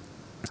kingdom.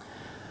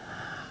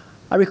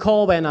 I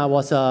recall when I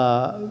was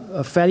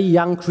a fairly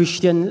young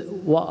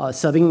Christian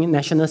serving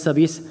national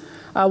service,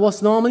 I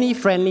was normally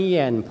friendly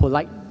and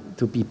polite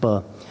to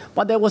people.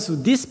 But there was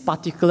this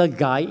particular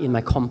guy in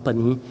my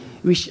company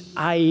which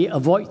I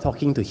avoid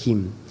talking to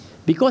him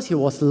because he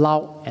was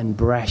loud and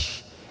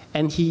brash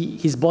and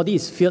his body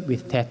is filled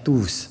with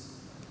tattoos.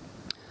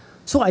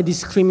 So I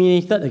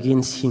discriminated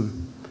against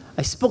him.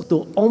 I spoke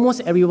to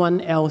almost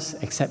everyone else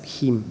except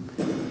him.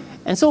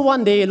 And so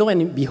one day, lo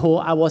and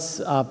behold, I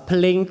was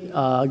playing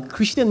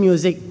Christian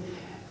music.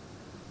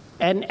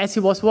 And as he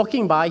was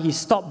walking by, he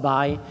stopped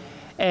by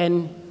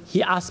and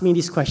he asked me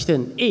this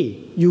question,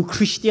 "Hey, you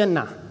Christian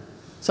nah?"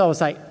 So I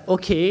was like,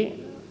 okay,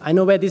 I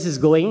know where this is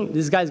going.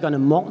 This guy is going to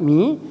mock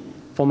me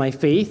for my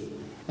faith.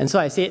 And so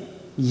I said,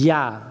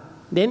 yeah.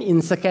 Then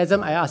in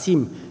sarcasm, I asked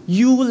him,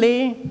 "You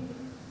leh?"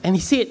 And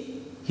he said,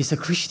 he's a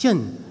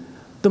Christian.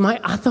 To my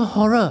utter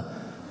horror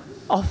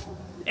of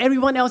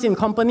everyone else in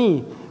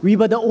company, we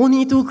were the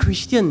only two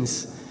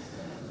Christians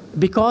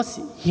because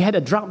he had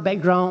a drug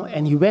background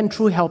and he went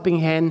through Helping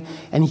Hand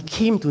and he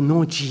came to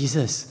know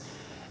Jesus.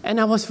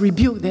 And I was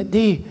rebuked that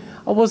day.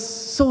 I was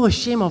so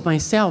ashamed of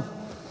myself.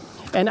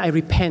 And I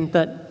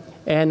repented.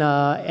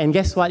 And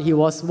guess what? He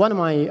was one of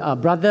my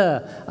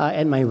brother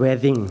at my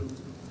wedding.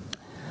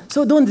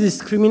 So don't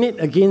discriminate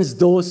against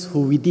those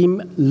who we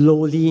deem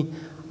lowly,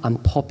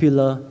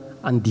 unpopular,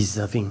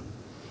 undeserving.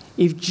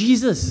 If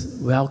Jesus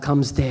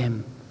welcomes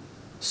them,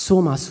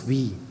 so must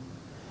we.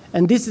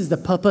 And this is the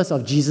purpose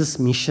of Jesus'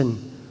 mission,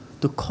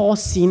 to call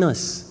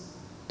sinners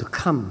to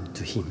come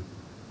to him.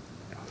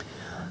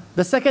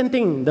 The second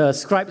thing the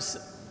scribes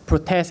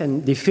protest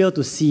and they fail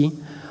to see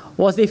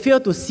was they fail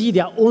to see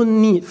their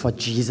own need for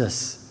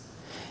Jesus.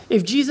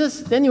 If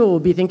Jesus, then you will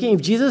be thinking,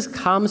 if Jesus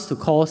comes to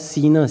call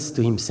sinners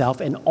to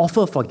himself and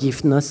offer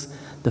forgiveness,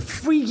 the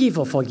free gift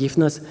of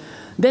forgiveness,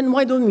 then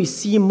why don't we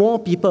see more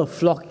people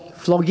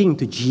flogging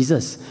to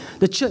Jesus?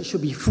 The church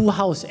should be full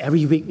house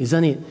every week,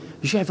 isn't it?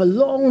 You should have a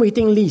long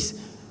waiting list.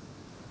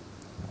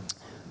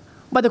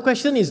 But the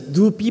question is,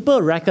 do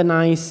people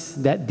recognize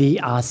that they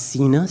are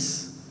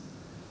sinners?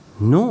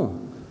 No.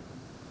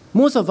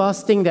 Most of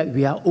us think that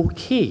we are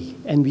okay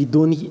and we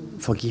don't need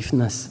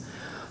forgiveness.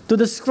 To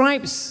the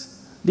scribes,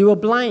 they were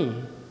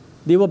blind.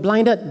 They were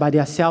blinded by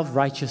their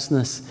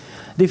self-righteousness.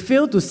 They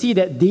failed to see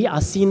that they are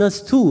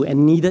sinners too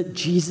and needed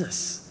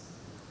Jesus.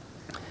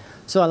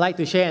 So I'd like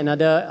to share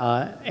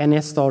another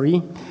NS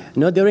story.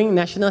 During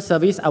national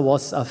service, I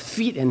was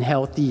fit and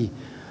healthy.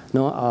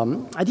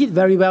 I did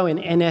very well in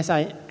NS.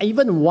 I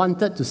even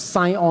wanted to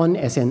sign on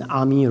as an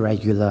army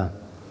regular.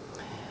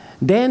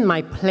 Then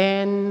my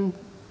plan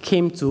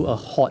came to a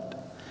halt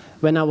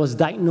when I was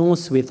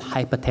diagnosed with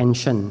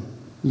hypertension,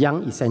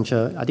 young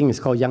essential, I think it's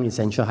called young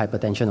essential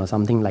hypertension or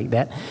something like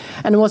that.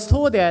 And I was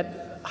told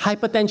that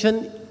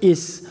hypertension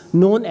is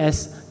known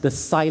as the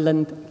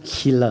silent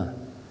killer.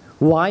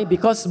 Why?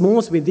 Because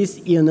most with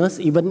this illness,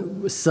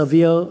 even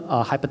severe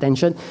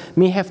hypertension,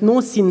 may have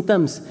no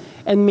symptoms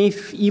and may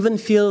even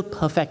feel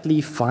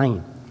perfectly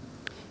fine.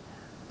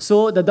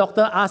 So the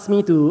doctor asked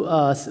me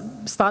to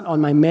start on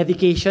my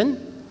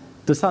medication,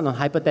 to start on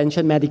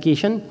hypertension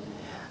medication.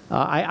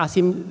 I asked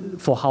him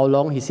for how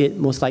long. He said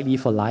most likely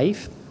for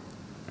life.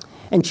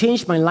 And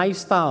changed my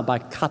lifestyle by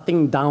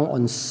cutting down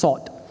on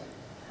salt.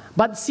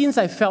 But since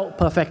I felt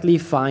perfectly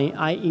fine,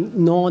 I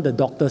ignored the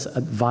doctor's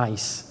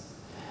advice.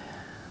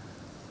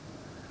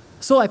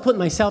 So I put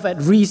myself at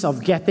risk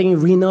of getting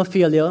renal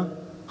failure,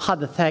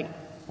 heart attack,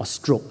 or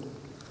stroke.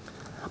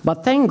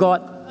 But thank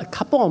God, a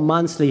couple of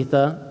months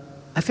later,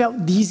 I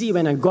felt dizzy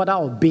when I got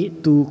out of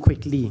bed too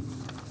quickly.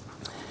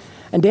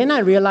 And then I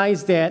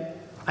realized that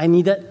I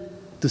needed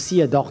to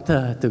see a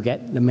doctor to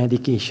get the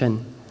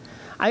medication.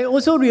 I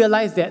also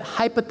realized that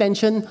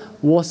hypertension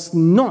was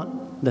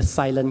not the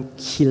silent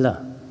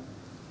killer.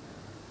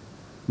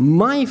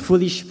 My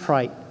foolish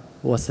pride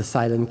was the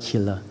silent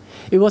killer.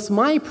 It was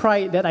my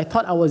pride that I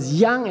thought I was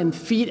young and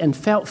fit and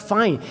felt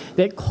fine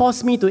that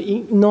caused me to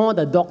ignore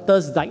the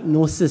doctor's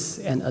diagnosis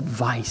and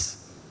advice.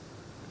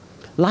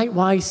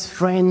 Likewise,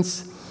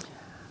 friends,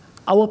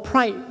 our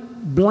pride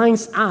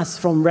blinds us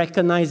from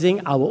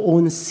recognizing our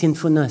own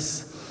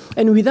sinfulness.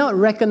 And without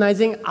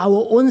recognizing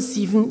our own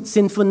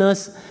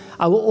sinfulness,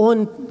 our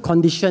own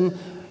condition,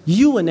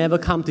 you will never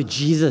come to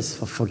Jesus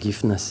for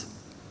forgiveness.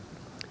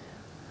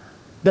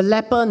 The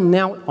leper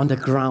knelt on the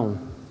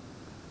ground.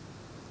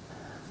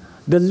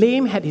 The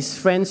lame had his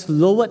friends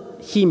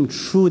lowered him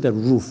through the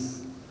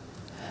roof.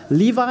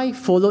 Levi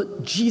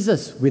followed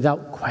Jesus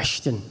without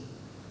question.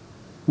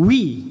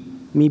 We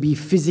may be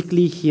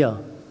physically here,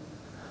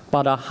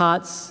 but our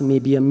hearts may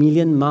be a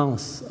million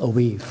miles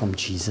away from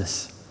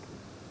Jesus.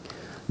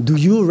 Do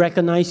you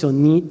recognize your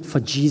need for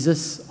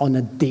Jesus on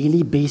a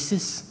daily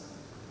basis?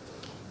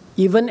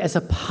 Even as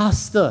a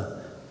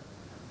pastor,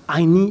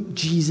 I need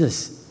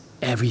Jesus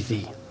every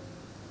day.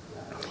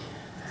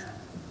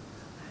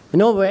 You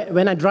know,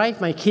 when I drive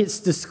my kids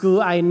to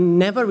school, I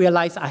never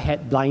realized I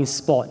had blind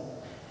spot.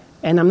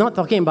 And I'm not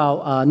talking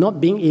about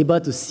not being able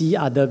to see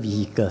other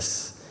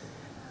vehicles.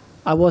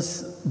 I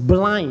was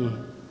blind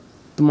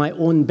to my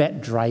own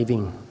bad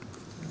driving.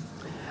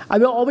 I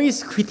will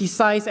always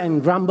criticize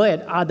and grumble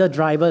at other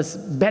drivers'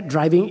 bad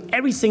driving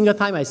every single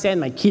time I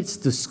send my kids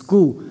to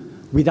school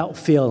without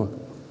fail.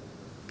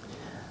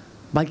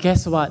 But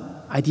guess what?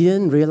 I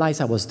didn't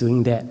realize I was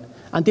doing that.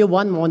 Until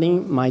one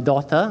morning, my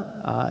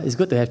daughter, it's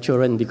good to have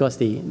children because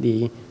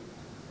they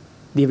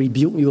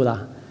rebuke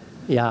you.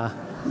 Yeah,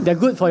 they're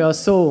good for your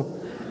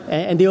soul.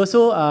 And they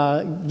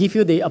also give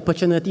you the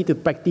opportunity to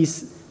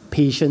practice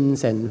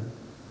patience and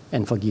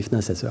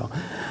forgiveness as well.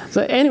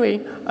 So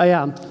anyway,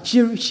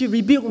 she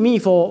rebuked me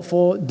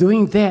for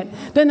doing that.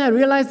 Then I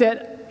realized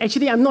that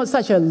actually I'm not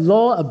such a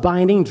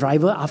law-abiding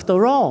driver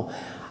after all.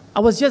 I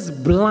was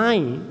just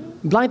blind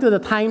to the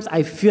times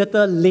I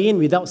filtered lane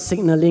without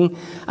signaling.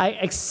 I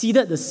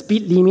exceeded the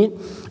speed limit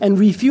and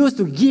refused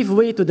to give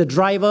way to the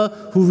driver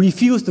who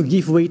refused to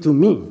give way to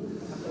me.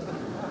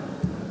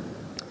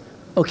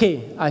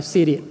 Okay, I've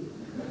said it.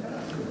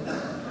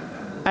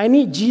 I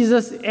need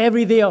Jesus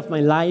every day of my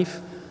life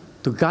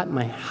to guard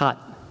my heart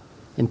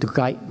and to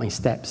guide my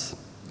steps.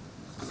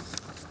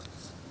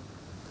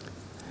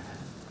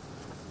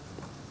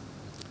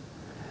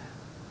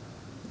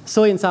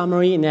 So in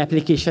summary, in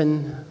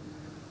application,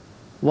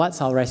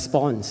 what's our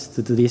response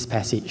to today's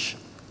passage?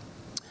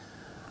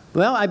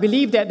 Well, I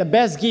believe that the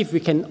best gift we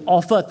can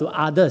offer to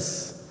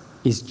others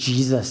is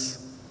Jesus.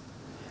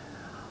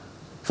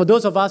 For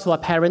those of us who are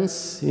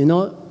parents,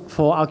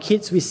 for our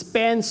kids, we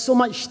spend so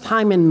much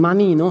time and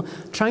money,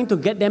 trying to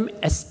get them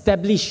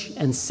established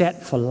and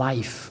set for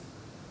life.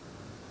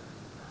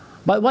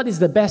 But what is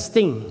the best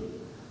thing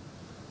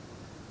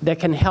that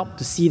can help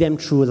to see them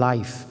through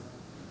life?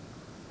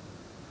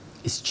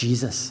 It's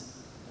Jesus.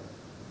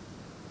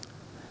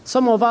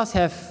 Some of us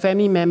have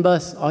family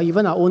members or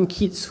even our own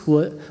kids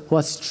who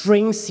are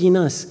straying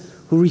sinners,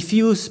 who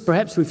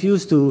perhaps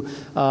refuse to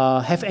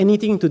have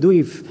anything to do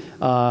with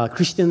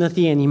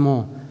Christianity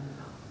anymore.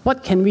 How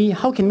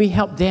can we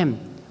help them?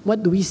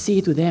 What do we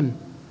say to them?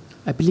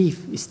 I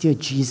believe it's still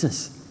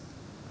Jesus.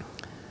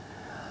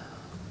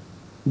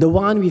 The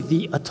one with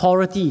the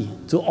authority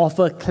to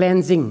offer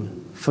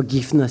cleansing,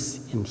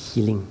 forgiveness, and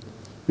healing.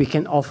 We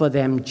can offer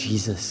them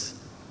Jesus.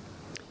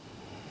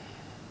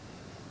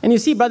 And you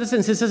see, brothers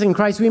and sisters in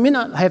Christ, we may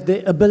not have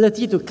the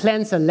ability to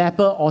cleanse a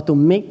leper or to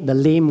make the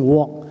lame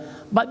walk,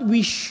 but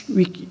we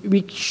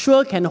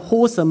sure can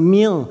host a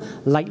meal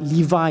like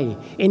Levi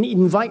and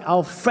invite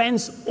our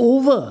friends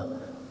over,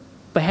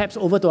 perhaps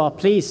over to our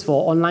place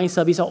for online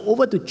service or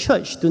over to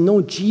church to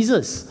know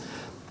Jesus.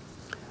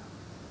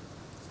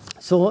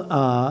 So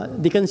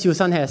Deacon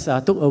Susan has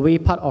took away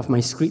part of my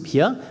script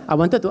here. I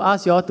wanted to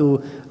ask you all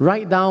to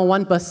write down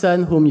one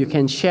person whom you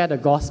can share the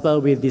gospel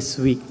with this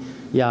week.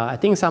 Yeah, I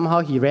think somehow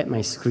he read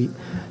my script.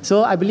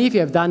 So I believe you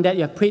have done that.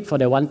 You have prayed for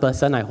the one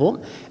person, I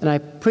hope. And I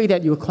pray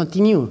that you will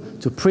continue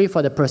to pray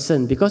for the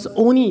person, because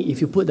only if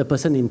you put the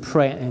person in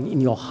prayer and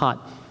in your heart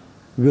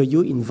will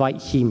you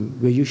invite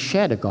him, will you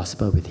share the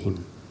gospel with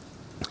him.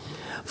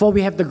 For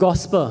we have the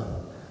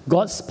gospel,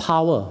 God's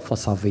power for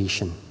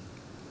salvation.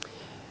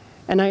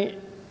 And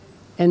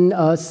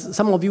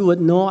some of you would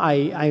know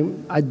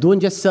I don't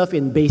just serve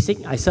in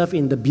basic, I serve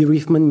in the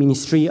bereavement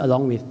ministry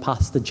along with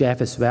Pastor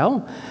Jeff as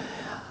well.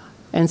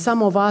 And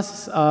some of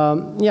us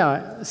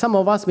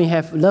may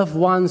have loved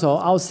ones or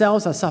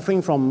ourselves are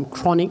suffering from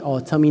chronic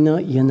or terminal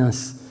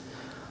illness.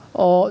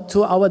 Or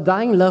to our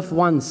dying loved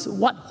ones,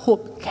 what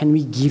hope can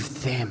we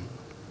give them?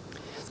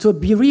 To a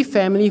bereaved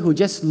family who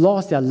just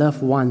lost their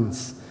loved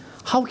ones,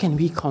 how can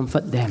we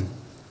comfort them?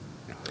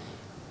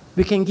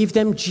 We can give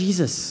them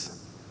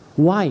Jesus.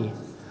 Why?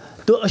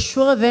 To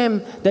assure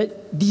them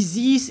that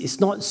disease is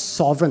not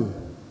sovereign.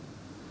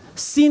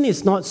 Sin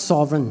is not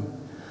sovereign.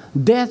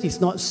 Death is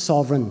not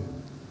sovereign.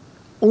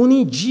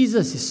 Only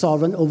Jesus is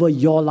sovereign over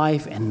your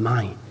life and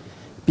mine,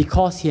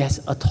 because he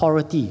has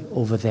authority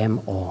over them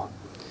all.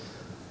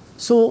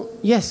 So,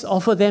 yes,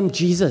 offer them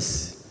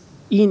Jesus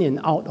in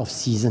and out of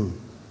season.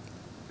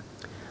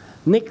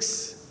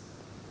 Next,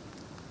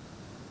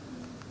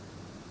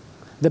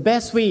 the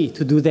best way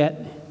to do that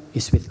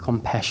is with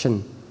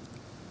compassion.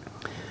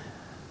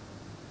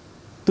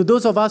 To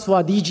those of us who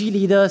are DG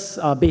leaders,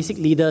 basic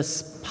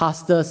leaders,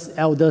 pastors,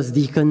 elders,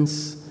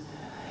 deacons,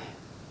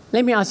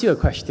 let me ask you a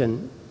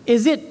question.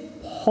 Is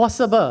it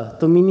possible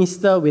to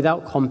minister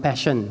without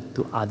compassion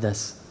to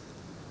others?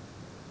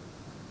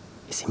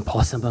 It's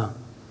impossible.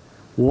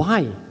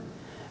 Why?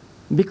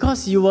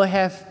 Because you will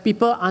have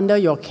people under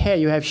your care.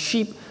 You have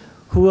sheep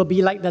who will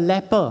be like the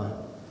leper.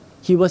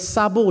 He will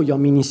sabo your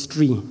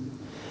ministry.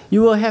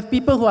 You will have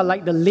people who are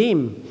like the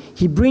lame.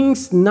 He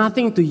brings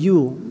nothing to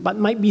you, but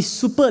might be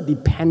super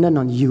dependent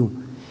on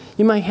you.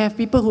 You might have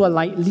people who are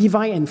like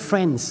Levi and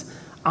friends,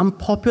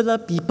 unpopular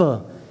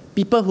people,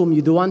 people whom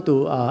you don't want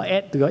to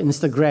add to your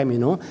Instagram,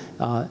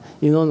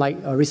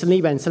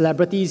 recently when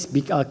celebrities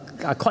are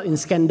caught in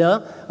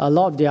scandal, a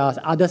lot of their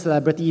other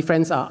celebrity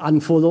friends are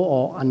unfollow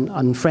or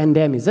unfriend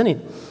them, isn't it?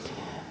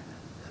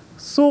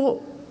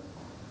 So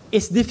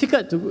it's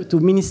difficult to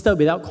minister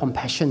without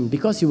compassion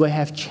because you will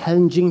have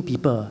challenging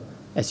people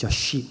as your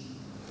sheep.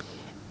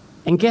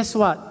 And guess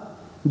what?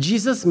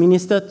 Jesus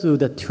ministered to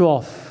the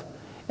 12,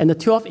 and the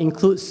 12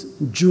 includes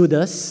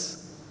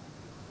Judas,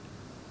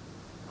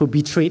 who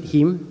betrayed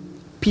him,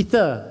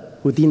 Peter,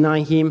 who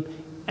denied him,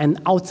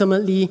 and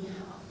ultimately,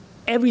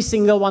 every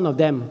single one of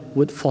them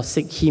would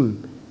forsake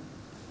him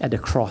at the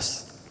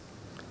cross.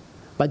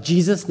 But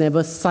Jesus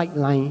never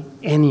sidelined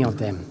any of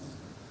them.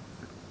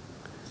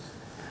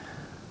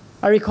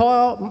 I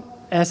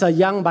recall as a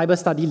young Bible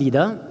study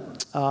leader,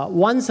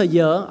 once a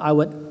year, I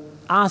would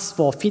ask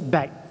for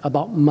feedback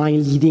about my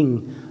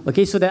leading,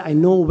 so that I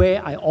know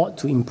where I ought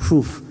to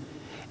improve.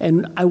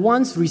 And I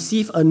once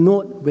received a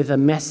note with a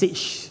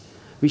message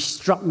which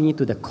struck me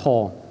to the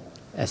core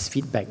as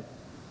feedback.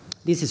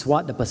 This is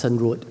what the person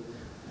wrote.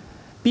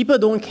 People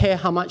don't care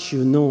how much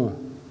you know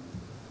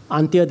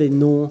until they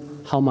know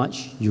how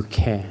much you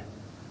care.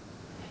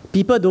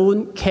 People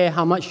don't care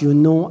how much you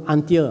know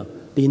until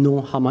they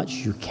know how much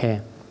you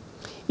care.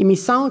 It may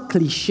sound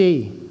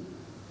cliche,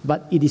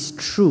 but it is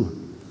true.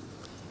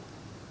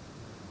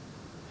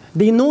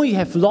 They know you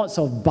have lots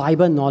of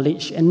Bible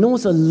knowledge and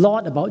knows a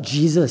lot about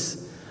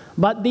Jesus,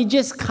 but they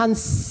just can't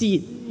see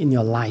it in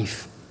your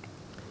life.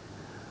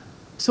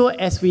 So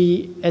as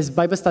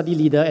Bible study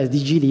leaders, as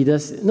DG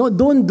leaders,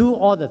 don't do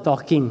all the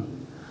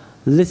talking.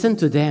 Listen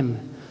to them.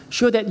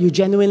 Show that you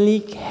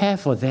genuinely care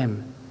for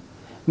them.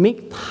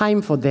 Make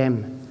time for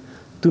them,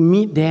 to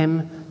meet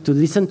them, to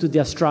listen to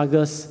their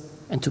struggles,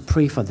 and to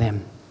pray for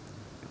them.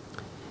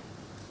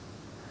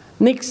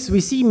 Next, we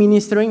see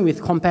ministering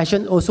with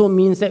compassion also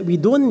means that we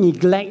don't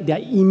neglect their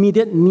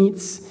immediate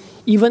needs,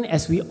 even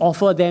as we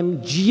offer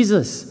them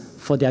Jesus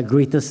for their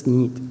greatest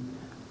need.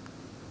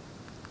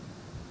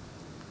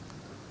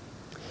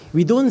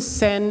 We don't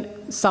send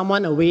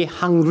someone away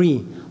hungry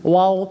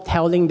while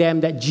telling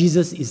them that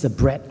Jesus is the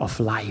bread of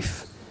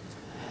life.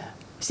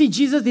 See,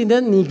 Jesus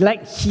didn't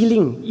neglect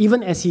healing,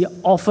 even as he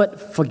offered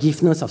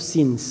forgiveness of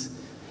sins.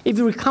 If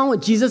you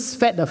recount, Jesus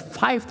fed the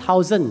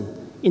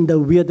 5,000 in the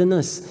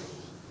wilderness,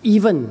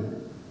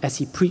 even as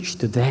he preached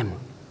to them.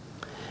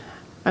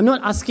 I'm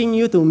not asking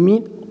you to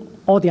meet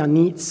all their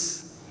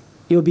needs.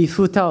 It will be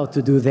futile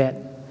to do that.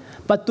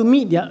 But to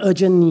meet their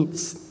urgent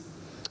needs.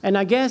 And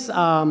I guess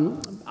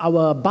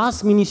our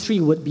bus ministry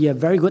would be a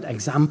very good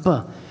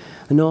example.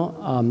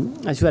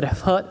 As you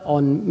have heard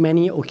on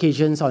many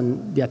occasions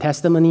on their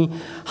testimony,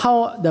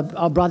 how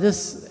our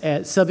brothers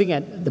serving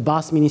at the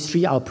bus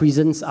ministry, our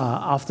prisons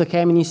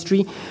aftercare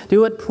ministry, they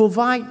would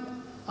provide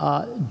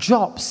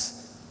jobs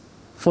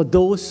for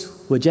those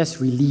who were just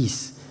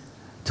released,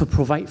 to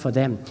provide for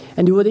them.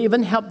 And they would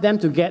even help them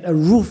to get a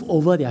roof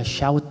over their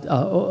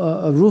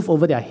a roof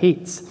over their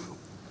heads.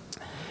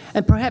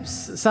 And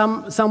perhaps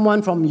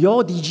someone from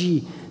your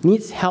DG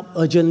needs help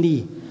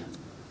urgently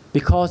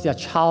because their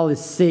child is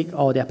sick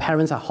or their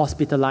parents are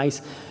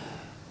hospitalized.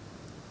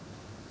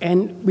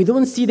 And we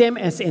don't see them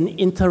as an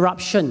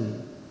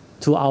interruption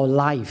to our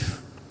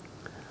life,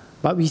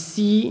 but we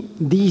see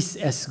these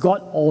as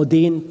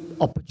God-ordained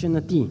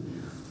opportunity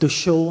to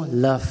show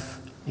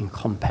love and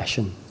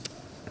compassion.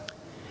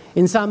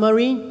 In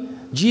summary,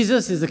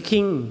 Jesus is the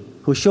King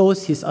who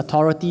shows his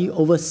authority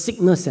over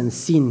sickness and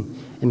sin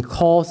and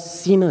calls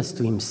sinners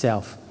to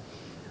himself.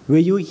 Will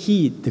you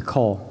heed the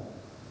call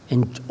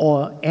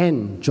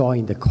and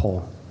join the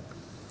call?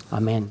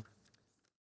 Amen.